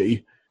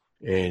pathology.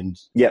 And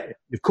yeah,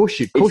 of course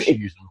you use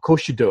them. Of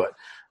course you do it.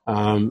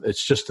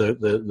 It's just the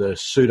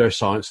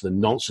pseudoscience, the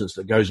nonsense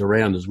that goes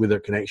around is whether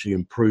it can actually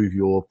improve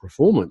your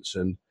performance.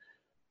 And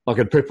like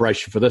in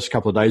preparation for this a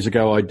couple of days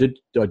ago, I did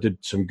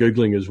some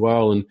Googling as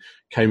well and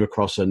came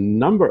across a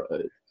number.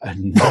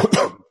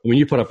 When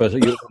you put up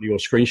your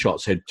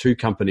screenshots, had two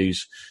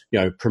companies,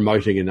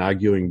 promoting and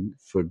arguing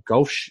for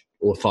golf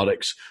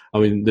orthotics. I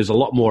mean, there's a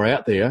lot more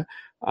out there.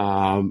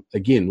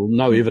 Again,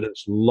 no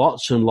evidence,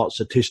 lots and lots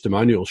of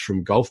testimonials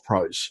from golf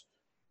pros.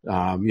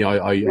 I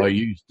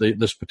used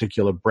this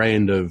particular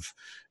brand of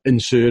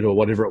insert or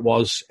whatever it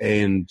was,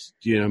 and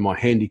my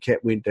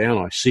handicap went down.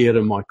 I see it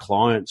in my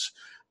clients.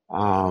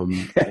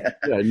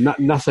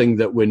 Nothing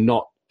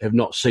that have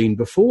not seen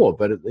before.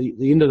 But at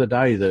the end of the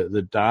day,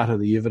 the data,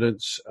 the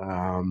evidence.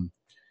 I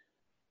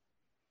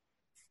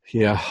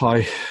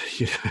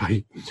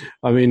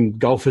mean,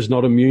 golf is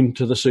not immune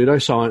to the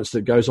pseudoscience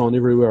that goes on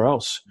everywhere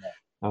else.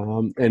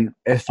 And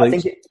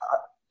athletes.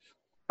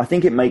 I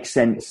think it makes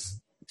sense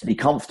to be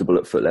comfortable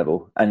at foot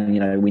level,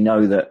 and we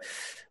know that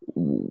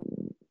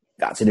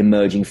that's an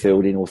emerging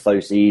field in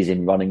orthoses,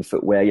 in running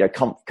footwear.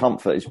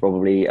 Comfort is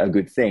probably a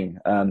good thing.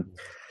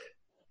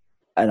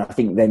 And I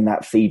think then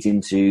that feeds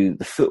into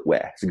the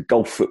footwear. So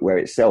golf footwear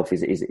itself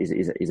is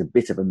a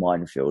bit of a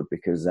minefield,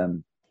 because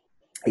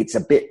it's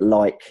a bit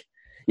like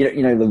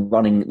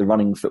the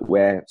running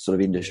footwear sort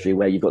of industry,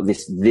 where you've got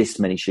this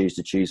many shoes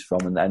to choose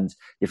from, and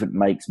different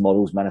makes,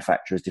 models,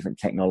 manufacturers, different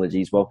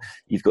technologies. Well,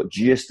 you've got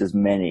just as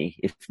many,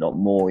 if not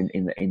more,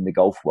 in the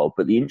golf world.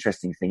 But the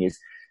interesting thing is,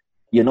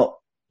 you're not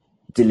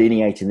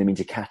delineating them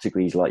into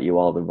categories like you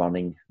are the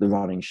running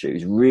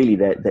shoes. Really,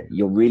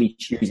 you're really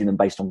choosing them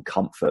based on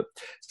comfort.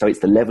 So it's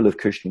the level of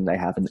cushioning they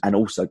have, and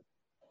also,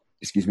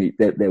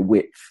 their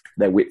width.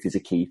 Their width is a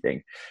key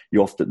thing.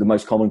 The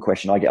most common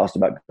question I get asked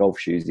about golf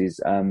shoes is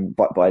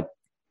by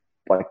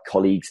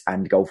colleagues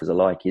and golfers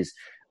alike is,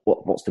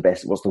 what's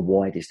the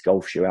widest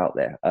golf shoe out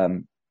there?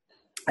 And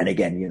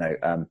again,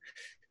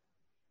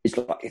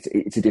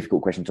 it's a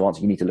difficult question to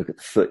answer. You need to look at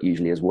the foot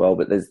usually as well,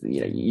 but there's,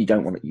 you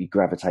don't want you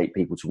gravitate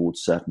people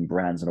towards certain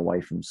brands and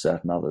away from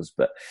certain others.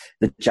 But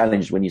the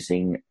challenge when you're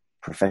seeing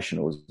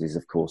professionals is,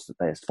 of course, that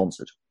they are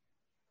sponsored.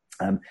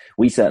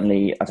 We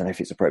certainly, I don't know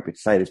if it's appropriate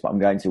to say this, but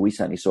we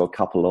certainly saw a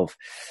couple of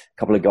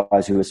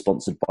guys who were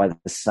sponsored by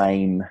the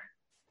same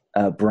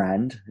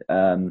brand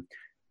and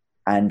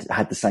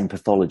had the same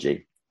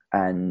pathology.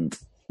 And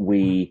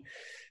we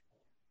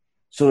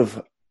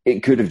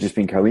it could have just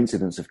been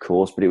coincidence, of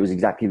course, but it was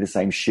exactly the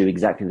same shoe,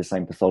 exactly the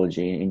same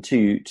pathology in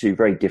two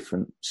very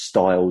different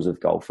styles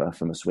of golfer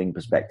from a swing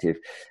perspective.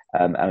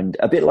 And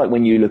a bit like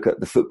when you look at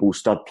the football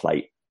stud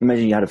plate.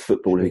 Imagine you had a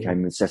footballer who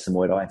came with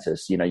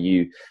sesamoiditis.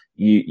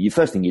 you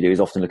first thing you do is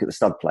often look at the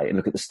stud plate and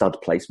look at the stud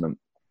placement.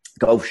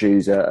 Golf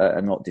shoes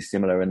are not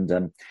dissimilar,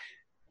 and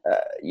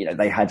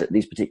they had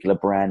this particular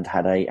brand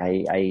had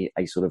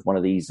a sort of one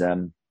of these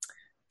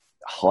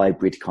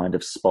hybrid kind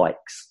of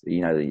spikes,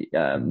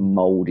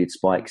 molded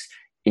spikes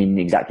in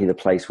exactly the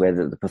place where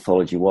the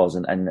pathology was.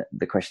 And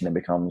the question then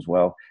becomes,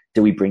 well,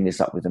 do we bring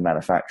this up with the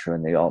manufacturer?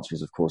 And the answer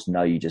is, of course,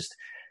 no. You just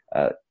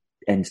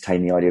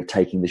entertain the idea of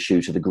taking the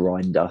shoe to the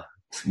grinder,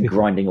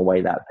 grinding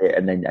away that bit,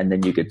 and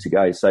then you're good to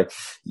go. So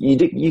you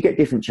get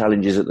different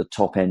challenges at the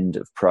top end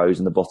of pros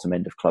and the bottom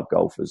end of club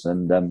golfers.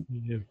 And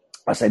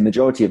I say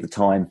majority of the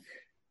time,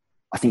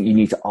 I think you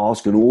need to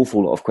ask an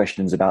awful lot of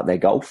questions about their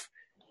golf,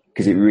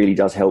 because it really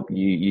does help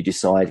you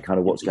decide kind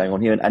of what's going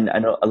on here. And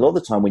a lot of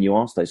the time when you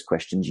ask those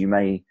questions, you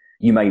may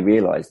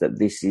realize that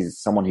this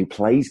is someone who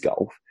plays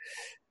golf,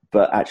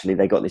 but actually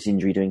they got this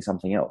injury doing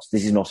something else.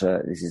 This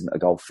isn't a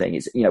golf thing.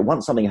 It's,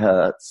 once something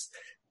hurts,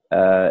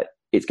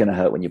 it's going to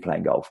hurt when you're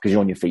playing golf because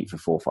you're on your feet for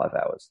 4 or 5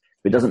 hours.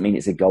 But it doesn't mean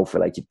it's a golf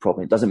related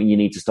problem. It doesn't mean you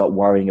need to start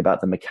worrying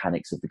about the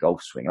mechanics of the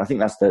golf swing. And I think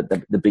that's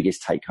the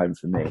biggest take home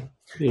for me.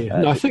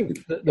 Yeah, I think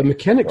the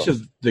mechanics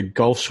of the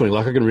golf swing,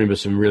 like I can remember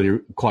some really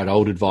quite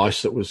old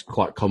advice that was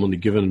quite commonly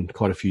given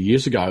quite a few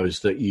years ago, is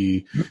that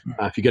you,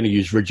 if you're going to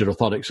use rigid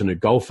orthotics in a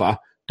golfer,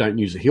 don't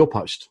use a heel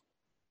post.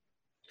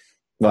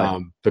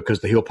 Right. Because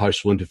the heel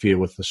post will interfere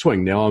with the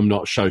swing. Now, I'm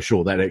not so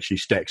sure that actually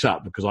stacks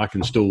up, because I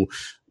can still,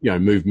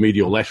 move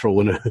medial lateral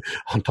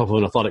on top of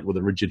an orthotic with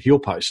a rigid heel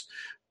post.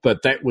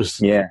 But that was,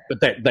 but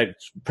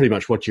that's pretty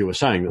much what you were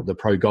saying, that the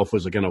pro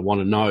golfers are going to want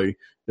to know,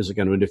 is it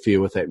going to interfere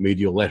with that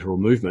medial lateral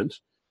movement?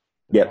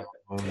 Yep.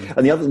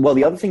 And the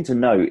other thing to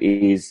know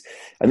is,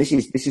 and this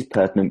is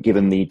pertinent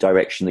given the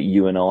direction that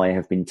you and I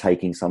have been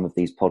taking some of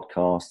these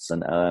podcasts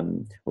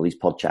and these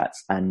pod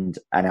chats and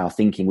our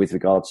thinking with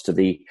regards to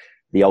the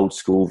old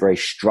school, very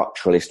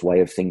structuralist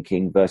way of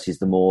thinking versus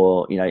the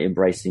more,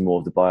 embracing more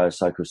of the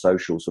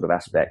biopsychosocial sort of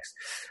aspects.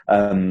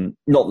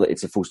 Not that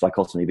it's a full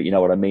dichotomy, but you know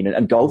what I mean.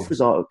 And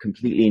golfers are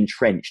completely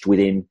entrenched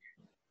within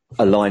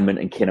alignment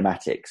and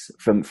kinematics.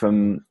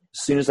 From as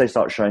soon as they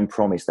start showing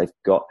promise, they've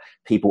got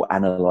people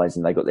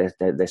analysing, they've got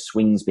their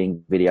swings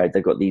being videoed,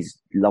 they've got these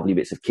lovely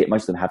bits of kit.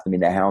 Most of them have them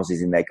in their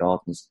houses, in their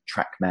gardens,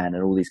 TrackMan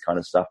and all these kind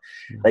of stuff.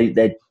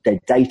 They're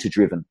data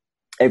driven.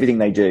 Everything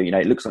they do,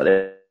 it looks like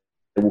they're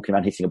walking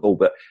around hitting a ball,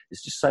 but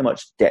there's just so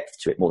much depth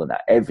to it more than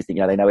that. Everything,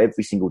 they know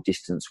every single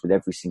distance with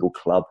every single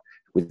club,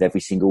 with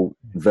every single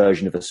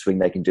version of a swing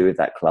they can do with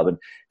that club. And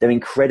they're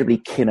incredibly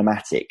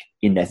kinematic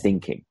in their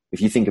thinking.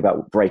 If you think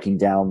about breaking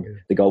down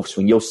the golf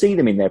swing, you'll see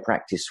them in their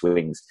practice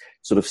swings,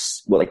 sort of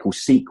what they call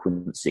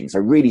sequencing.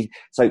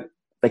 So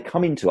they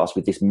come into us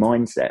with this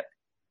mindset,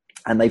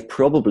 and they've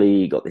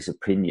probably got this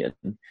opinion.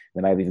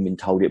 They may have even been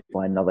told it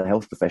by another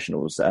health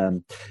professionals,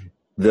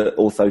 that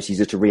orthoses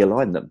are to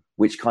realign them,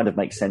 which kind of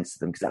makes sense to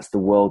them because that's the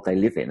world they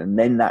live in. And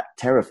then that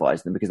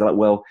terrifies them because they're like,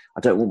 well,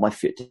 I don't want my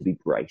foot to be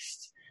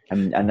braced.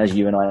 And as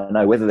you and I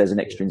know, whether there's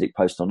an extrinsic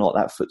post or not,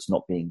 that foot's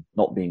not being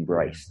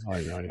braced.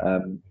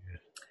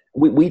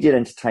 We did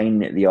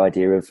entertain the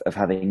idea of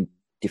having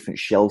different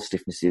shell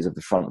stiffnesses of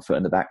the front foot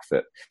and the back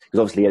foot, because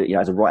obviously,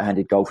 as a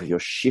right-handed golfer, if you're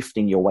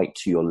shifting your weight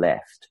to your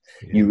left,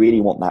 you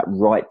really want that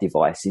right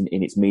device in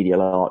its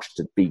medial arch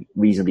to be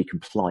reasonably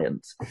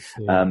compliant.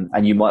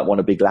 And you might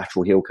want a big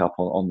lateral heel cup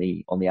on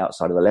the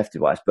outside of the left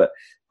device. But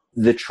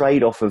the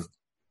trade-off of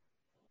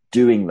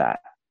doing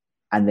that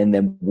and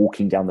then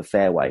walking down the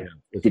fairway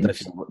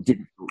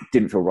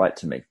didn't feel right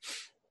to me.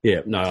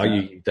 Yeah,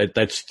 no,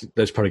 that's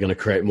probably going to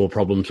create more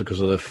problems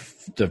because of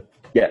the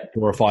 4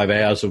 or 5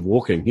 hours of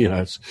walking.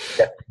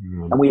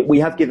 And we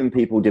have given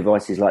people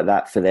devices like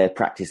that for their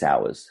practice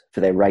hours,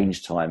 for their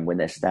range time when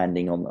they're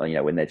standing on,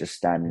 when they're just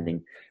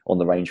standing on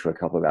the range for a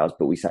couple of hours.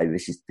 But we say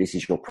this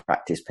is your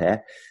practice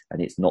pair,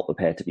 and it's not the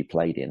pair to be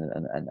played in,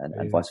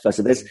 and vice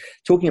versa. There's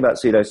talking about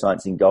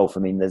pseudoscience in golf.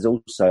 I mean, there's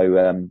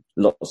also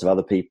lots of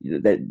other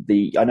people.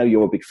 I know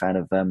you're a big fan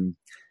of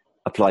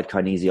applied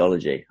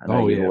kinesiology. I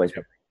know you've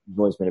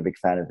always been a big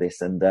fan of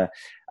this, and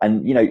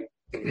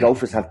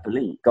golfers have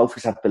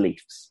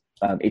beliefs.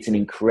 It's an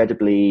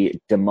incredibly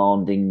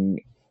demanding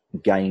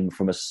game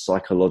from a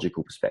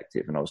psychological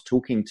perspective. And I was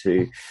talking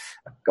to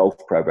a golf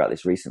pro about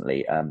this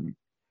recently,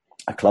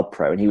 a club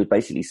pro, and he was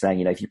basically saying,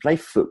 if you play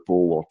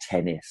football or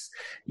tennis,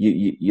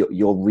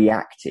 you're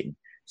reacting.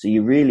 So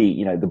you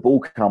really, the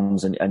ball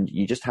comes and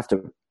you just have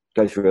to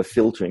go through a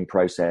filtering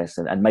process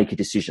and make a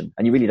decision.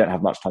 And you really don't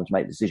have much time to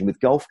make the decision. With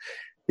golf,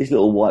 this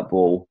little white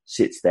ball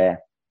sits there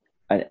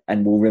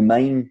and will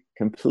remain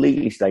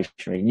completely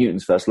stationary,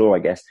 Newton's first law, I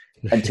guess,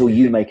 until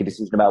you make a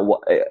decision about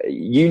what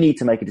you need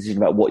to make a decision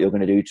about what you're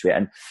going to do to it.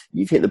 And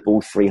you've hit the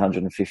ball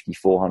 350,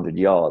 400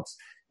 yards.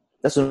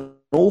 That's an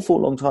awful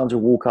long time to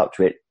walk up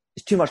to it.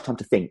 It's too much time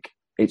to think.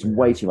 It's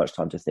way too much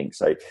time to think.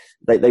 So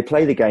they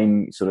play the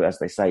game sort of, as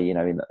they say,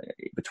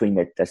 between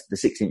the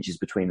 6 inches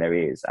between their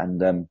ears.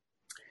 And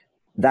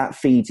that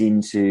feeds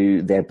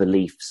into their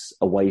beliefs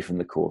away from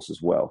the course as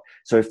well.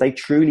 So if they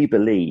truly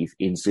believe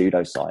in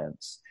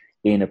pseudoscience,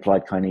 in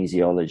applied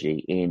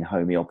kinesiology, in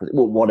homeopathy,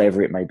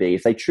 whatever it may be,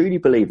 if they truly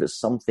believe that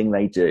something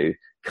they do,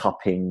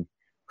 cupping,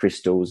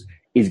 crystals,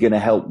 is going to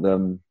help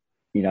them,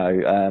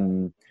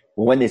 well,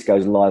 when this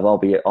goes live, I'll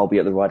be at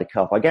the Ryder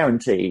Cup. I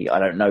guarantee, I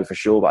don't know for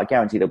sure, but I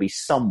guarantee there'll be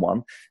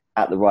someone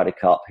at the Ryder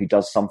Cup who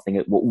does something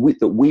that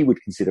we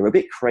would consider a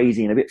bit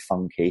crazy and a bit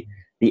funky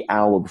the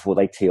hour before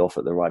they tee off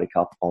at the Ryder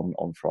Cup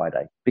on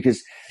Friday,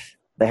 because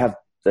they have,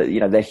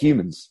 they're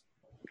humans.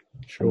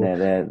 Sure.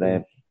 And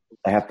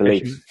they have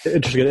beliefs.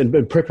 Interesting.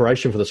 In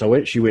preparation for this, I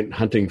actually went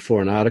hunting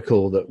for an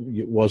article that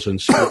was in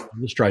Sports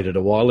Illustrated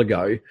a while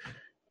ago,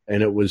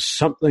 and it was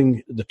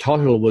something. The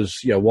title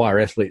was, "Why Are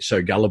Athletes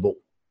So Gullible?"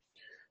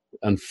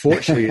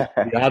 Unfortunately,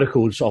 the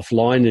article's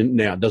offline and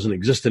now it doesn't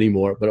exist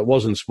anymore, but it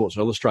was in Sports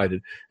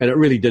Illustrated, and it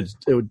really did.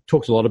 It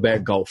talks a lot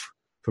about golf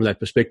from that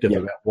perspective,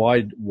 about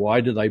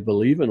why do they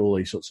believe in all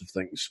these sorts of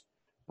things,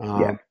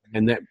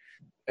 and that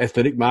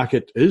athletic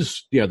market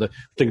is, the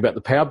thing about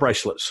the power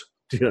bracelets.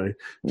 To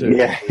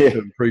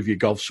improve your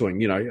golf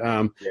swing,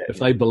 if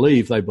they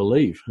believe, they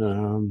believe.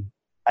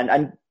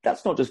 And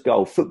that's not just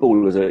golf. Football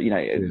was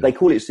they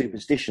call it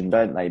superstition,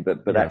 don't they?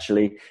 But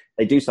actually,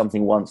 they do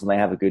something once and they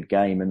have a good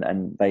game,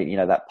 and they,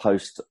 that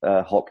post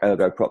hoc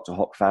ergo propter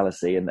hoc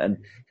fallacy, and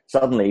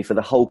suddenly for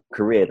the whole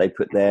career they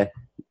put their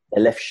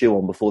left shoe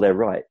on before their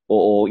right,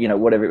 or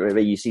whatever it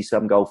may be. You see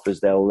some golfers,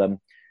 they'll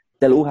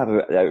all have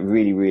a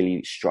really,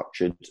 really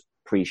structured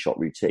pre-shot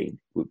routine,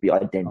 would be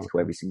identical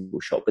every single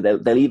shot, but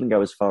they'll even go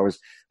as far as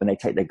when they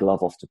take their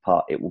glove off to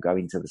putt, it will go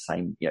into the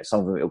same, some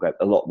of them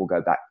a lot will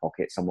go back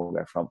pocket, some will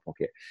go front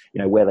pocket,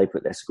 where they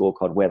put their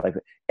scorecard, where they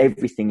put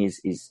everything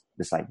is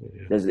the same.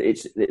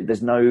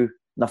 There's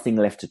nothing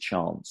left to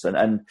chance,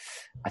 and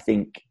I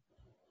think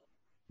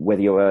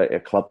whether you're a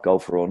club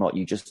golfer or not,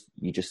 you just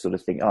sort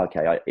of think,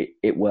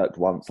 it worked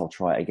once, I'll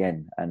try it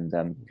again. And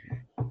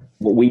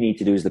what we need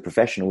to do as the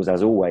professionals,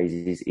 as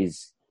always,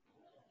 is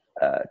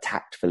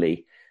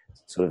tactfully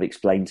sort of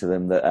explain to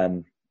them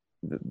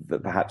that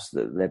perhaps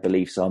their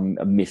beliefs are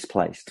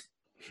misplaced.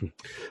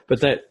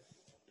 But that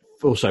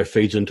also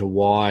feeds into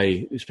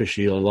why,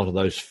 especially a lot of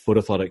those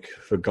Footathletic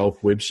for golf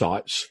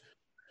websites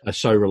are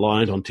so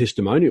reliant on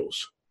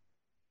testimonials.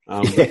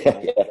 And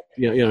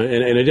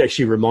it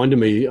actually reminded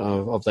me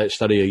of that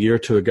study a year or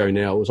two ago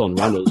now. It was on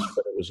runners,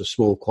 but it was a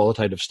small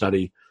qualitative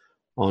study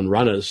on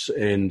runners,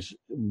 and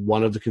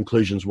one of the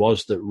conclusions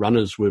was that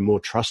runners were more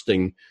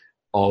trusting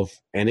of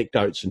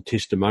anecdotes and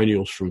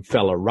testimonials from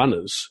fellow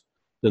runners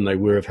than they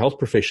were of health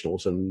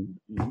professionals. And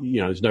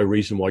there's no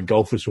reason why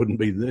golfers wouldn't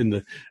be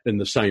in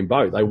the same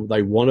boat.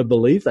 They want to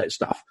believe that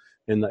stuff,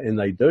 and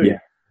they do.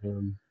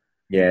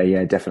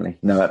 Yeah, definitely.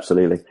 No,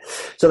 absolutely.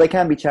 So they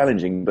can be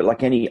challenging, but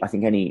like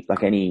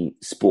any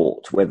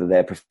sport, whether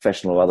they're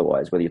professional or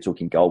otherwise, whether you're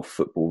talking golf,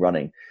 football,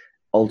 running,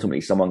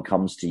 ultimately someone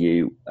comes to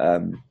you.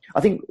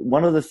 I think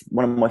one of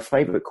my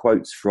favorite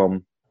quotes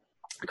from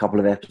a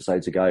couple of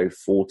episodes ago,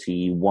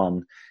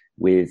 41,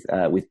 with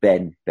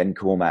Ben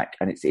Cormack,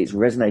 and it's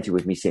resonated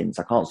with me since.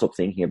 I can't stop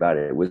thinking about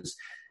it. It was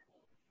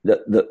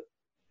that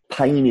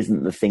pain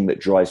isn't the thing that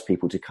drives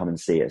people to come and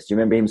see us. Do you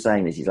remember him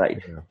saying this? He's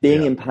like,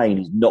 being in pain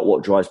is not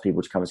what drives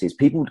people to come and see us.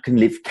 People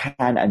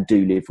can and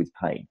do live with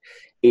pain.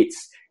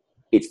 It's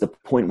the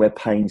point where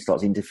pain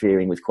starts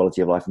interfering with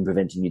quality of life and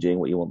preventing you doing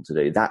what you want to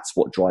do. That's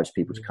what drives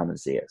people to come and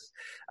see us.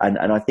 And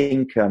I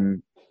think,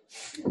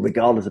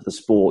 regardless of the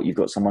sport, you've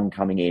got someone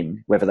coming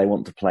in, whether they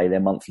want to play their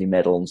monthly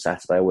medal on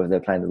Saturday or whether they're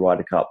playing the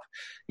Ryder Cup,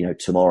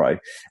 tomorrow,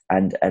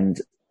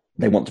 and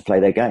they want to play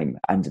their game,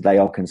 and they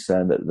are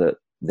concerned that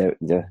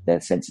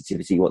their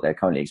sensitivity, what they're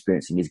currently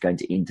experiencing, is going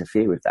to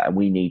interfere with that. And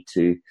we need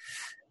to,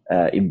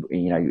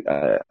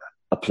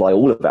 apply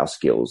all of our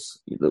skills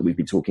that we've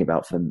been talking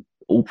about for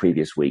all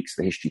previous weeks.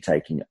 The history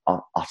taking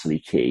are utterly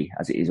key,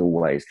 as it is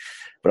always.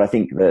 But I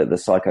think the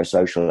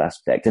psychosocial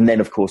aspect, and then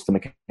of course the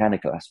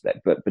mechanical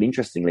aspect. But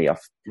interestingly, I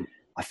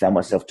found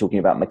myself talking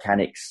about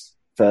mechanics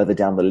further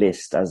down the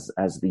list as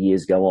the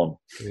years go on.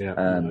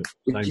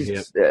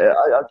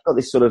 I've got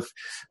this sort of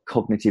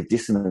cognitive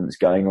dissonance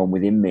going on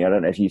within me. I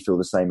don't know if you feel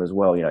the same as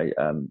well.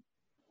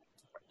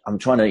 I'm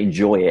trying to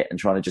enjoy it and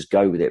trying to just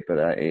go with it, but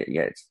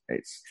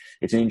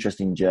it's an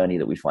interesting journey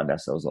that we find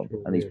ourselves on,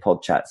 and these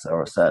pod chats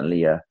are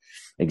certainly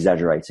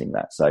exaggerating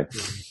that. So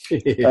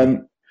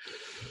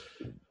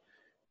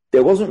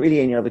there wasn't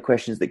really any other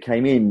questions that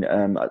came in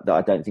that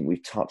I don't think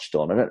we've touched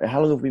on. I don't know, how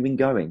long have we been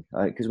going?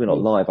 Because we're not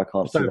live, I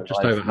can't see.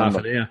 Just over half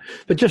an hour.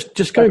 But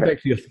just going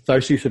back to your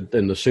orthosis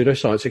and the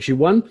pseudoscience, actually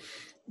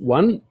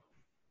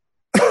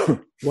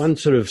one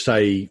sort of,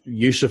 say,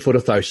 use of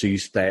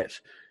footorthoses that,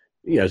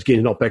 is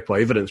again not backed by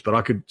evidence, but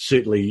I could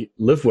certainly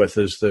live with,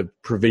 is the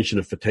prevention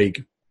of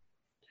fatigue.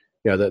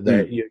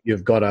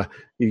 You've got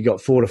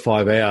 4 to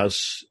 5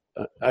 hours,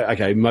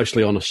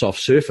 mostly on a soft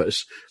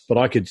surface, but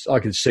I could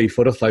see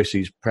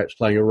footorthoses perhaps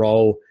playing a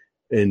role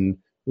in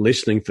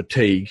lessening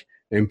fatigue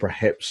and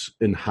perhaps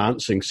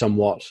enhancing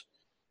somewhat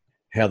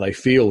how they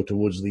feel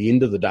towards the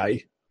end of the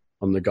day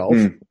on the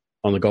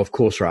golf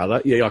course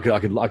rather. Yeah, I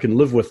can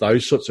live with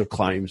those sorts of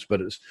claims, but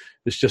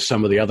it's just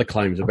some of the other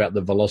claims about the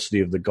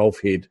velocity of the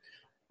golf head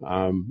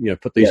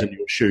Put these in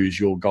your shoes,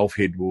 your golf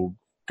head will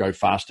go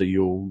faster.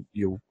 You'll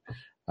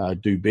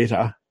do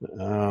better.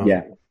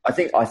 I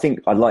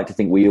think I'd like to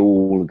think we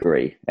all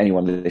agree.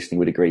 Anyone listening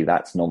would agree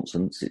that's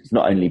nonsense. It's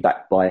not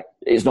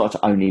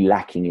only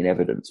lacking in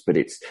evidence, but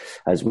it's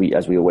as we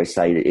always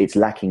say, it's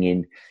lacking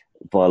in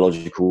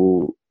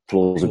biological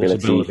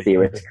plausibility.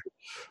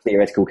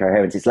 Theoretical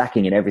coherence. It's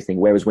lacking in everything.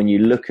 Whereas when you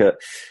look at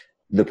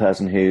the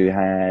person who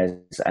has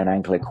an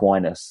ankle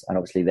equinus, and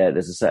obviously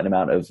there's a certain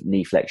amount of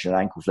knee flexion and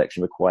ankle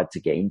flexion required to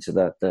get into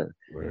the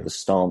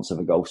stance of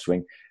a golf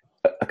swing.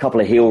 A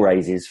couple of heel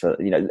raises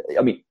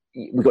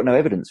we've got no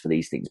evidence for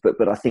these things,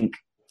 but I think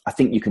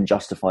you can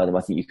justify them.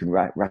 I think you can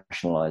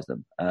rationalize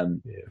them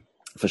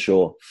for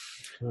sure.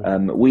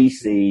 We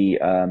see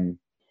an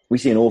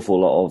awful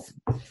lot of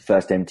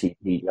first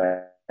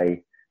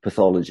MTPJ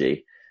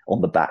pathology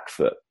on the back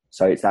foot.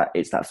 So it's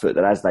that foot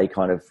that as they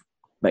kind of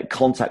make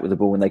contact with the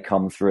ball when they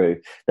come through,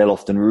 they'll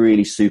often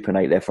really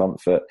supinate their front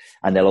foot,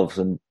 and they'll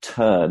often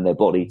turn their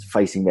body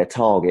facing their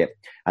target,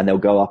 and they'll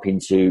go up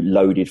into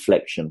loaded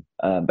flexion.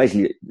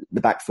 Basically,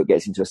 the back foot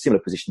gets into a similar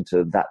position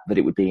to that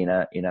it would be in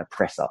a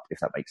press up, if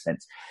that makes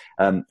sense.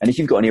 And if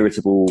you've got an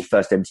irritable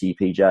first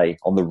MTPJ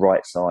on the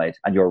right side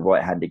and you're a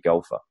right-handed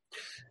golfer,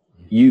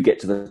 you get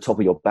to the top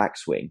of your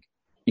backswing.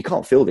 You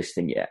can't feel this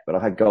thing yet, but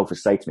I've had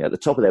golfers say to me at the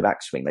top of their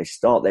backswing, they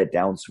start their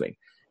downswing.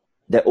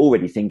 They're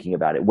already thinking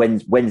about it.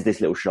 When's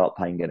this little sharp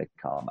pain going to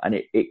come? And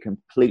it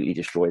completely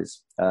destroys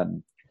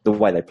the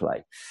way they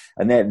play.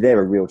 And they're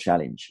a real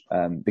challenge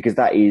because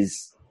that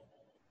is,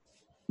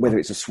 whether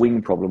it's a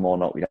swing problem or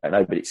not, we don't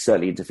know, but it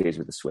certainly interferes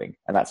with the swing.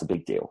 And that's a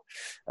big deal.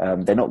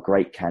 They're not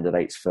great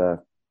candidates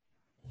for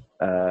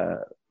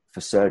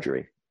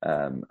surgery.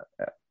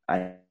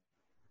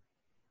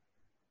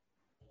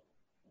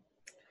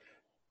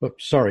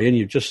 Sorry, and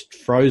you've just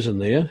frozen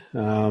there.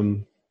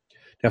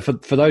 Now,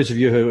 for those of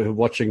you who are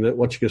watching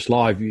us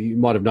live, you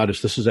might have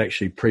noticed this is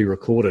actually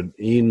pre-recorded.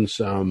 Ian's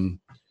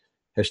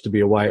has to be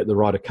away at the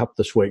Ryder Cup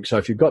this week. So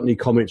if you've got any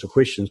comments or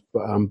questions, by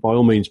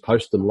all means,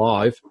 post them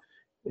live,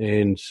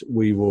 and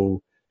we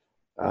will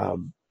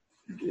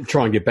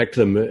try and get back to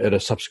them at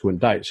a subsequent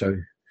date. So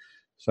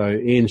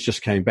Ian's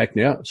just came back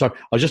now. So I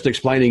was just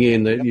explaining,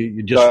 Ian, that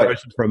you just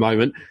frozen for a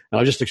moment, and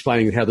I was just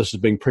explaining how this is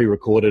being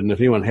pre-recorded, and if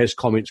anyone has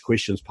comments,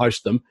 questions,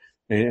 post them,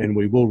 and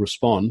we will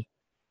respond.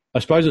 I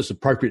suppose it's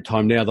appropriate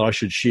time now that I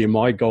should share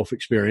my golf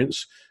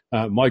experience.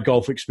 My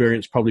golf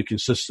experience probably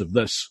consists of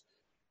this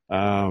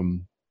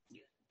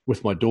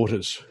with my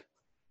daughters.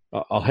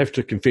 I'll have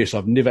to confess,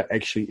 I've never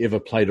actually ever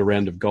played a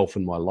round of golf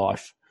in my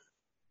life.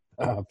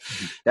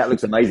 That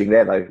looks amazing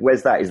there, though.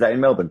 Where's that? Is that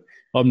in Melbourne?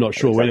 I'm not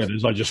sure where that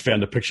is. I just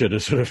found a picture to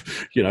sort of,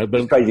 but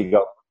it's crazy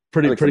golf.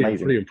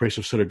 Pretty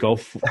impressive sort of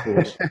golf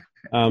course.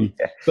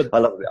 But I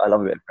love it. I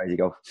love a bit of crazy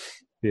golf.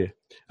 Yeah.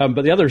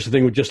 But the other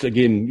thing would just,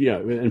 again,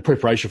 in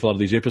preparation for a lot of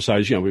these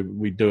episodes,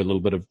 we do a little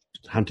bit of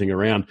hunting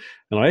around,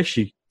 and I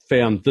actually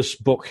found this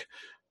book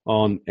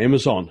on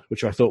Amazon,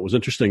 which I thought was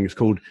interesting. It's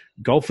called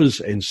Golfers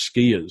and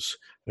Skiers,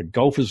 a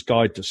golfer's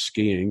guide to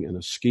skiing and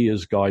a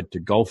skier's guide to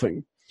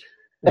golfing.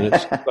 And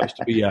it's supposed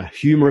to be a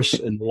humorous,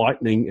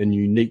 enlightening, and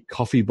unique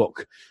coffee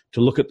book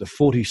to look at the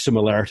 40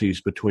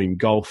 similarities between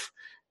golf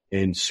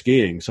and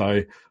skiing.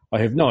 So I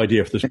have no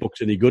idea if this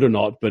book's any good or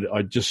not, but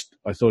I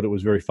thought it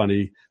was very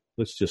funny.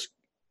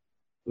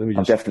 I'm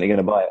definitely going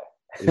to buy it.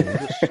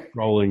 I'm just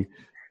scrolling.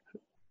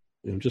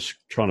 I'm just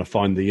trying to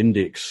find the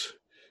index,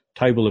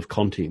 table of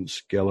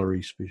contents,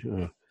 gallery.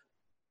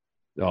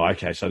 Oh,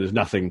 okay. So there's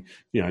nothing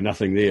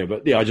there.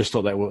 But yeah, I just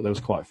thought that was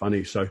quite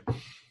funny. So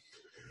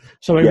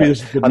maybe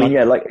this is good.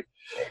 Like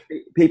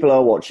people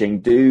are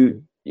watching.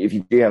 If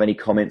you do have any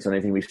comments on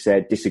anything we've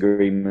said,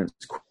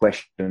 disagreements,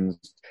 questions,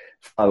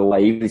 fire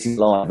away. This is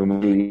live,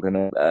 and we're going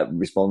to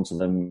respond to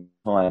them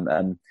time.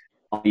 And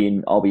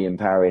I'll be in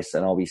Paris,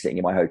 and I'll be sitting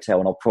in my hotel,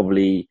 and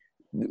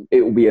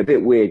it will be a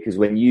bit weird because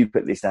when you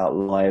put this out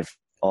live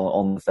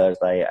on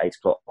Thursday at 8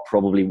 o'clock, I'll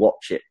probably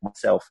watch it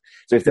myself.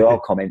 So if there are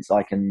comments,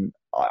 I can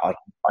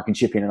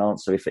chip in and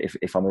answer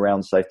if I'm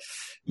around. So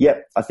yeah,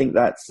 I think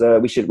that's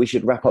we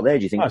should wrap up there.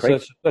 Do you think? So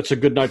that's a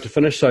good note to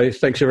finish. So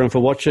thanks everyone for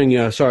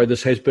watching. Sorry,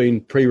 this has been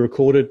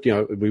pre-recorded.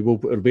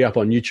 It'll be up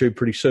on YouTube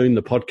pretty soon.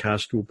 The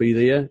podcast will be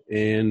there,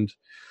 and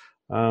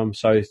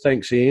so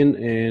thanks, Ian,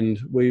 and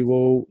we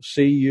will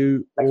see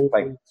you all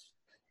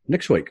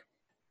next week.